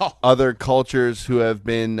 Wow. Other cultures who have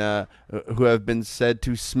been said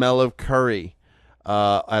to smell of curry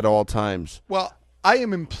at all times. Well, I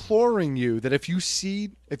am imploring you that if you've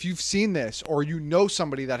seen this, or you know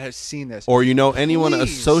somebody that has seen this, or you know anyone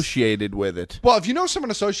please, associated with it. Well, if you know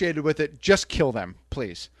someone associated with it, just kill them,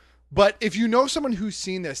 please. But if you know someone who's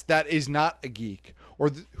seen this that is not a geek,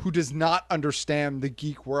 or who does not understand the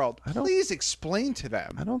geek world, please explain to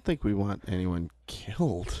them. I don't think we want anyone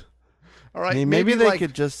killed. All right, I mean, maybe they like,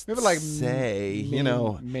 could just say,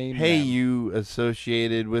 hey, you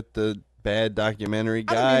associated with the bad documentary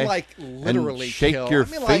guy. I don't mean like literally and shake kill. your I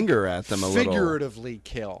mean finger like at them a little. Figuratively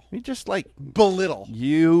kill. I mean, just like belittle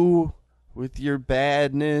you with your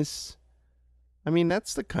badness. I mean,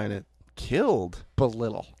 that's the kind of killed.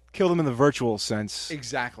 Belittle. Kill them in the virtual sense.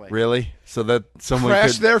 Exactly. Really? So that someone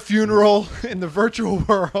crash could their funeral in the virtual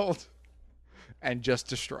world and just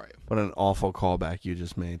destroy them. What an awful callback you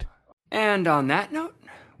just made. And on that note,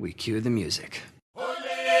 we cue the music.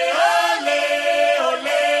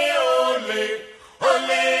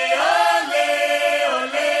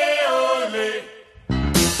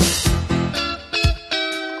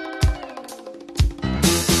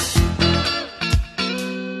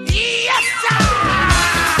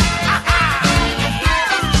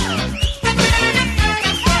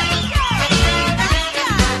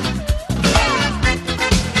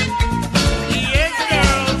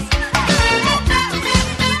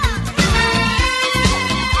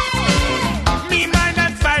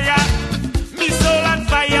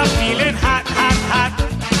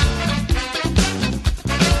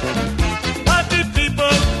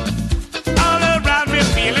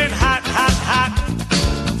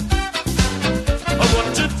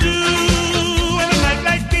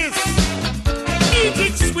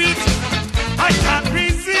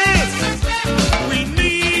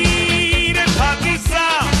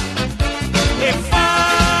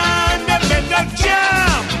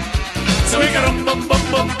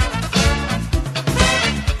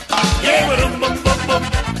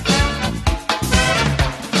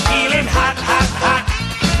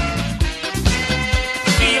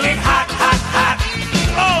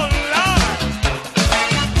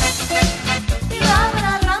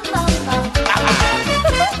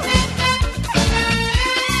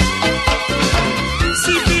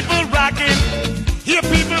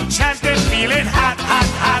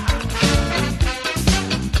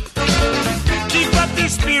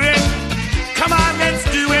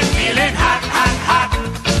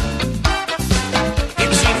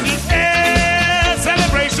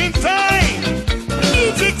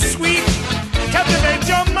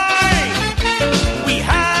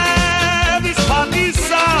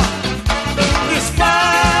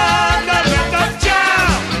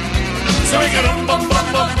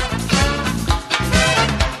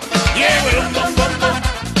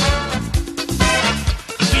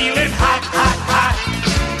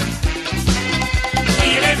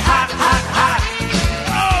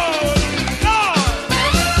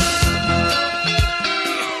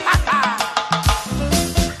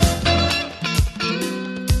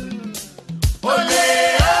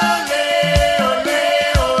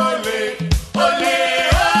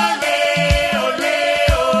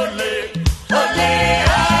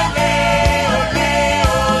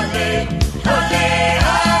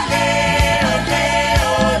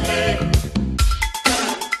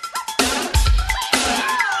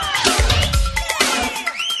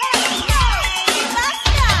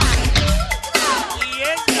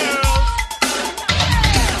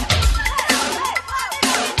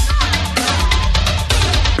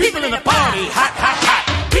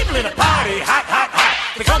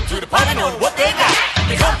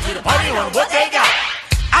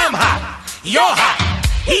 You're hot.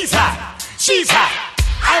 He's hot. She's hot.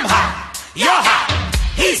 I'm hot. You're hot.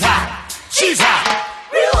 He's hot. She's hot.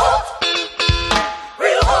 Real hot.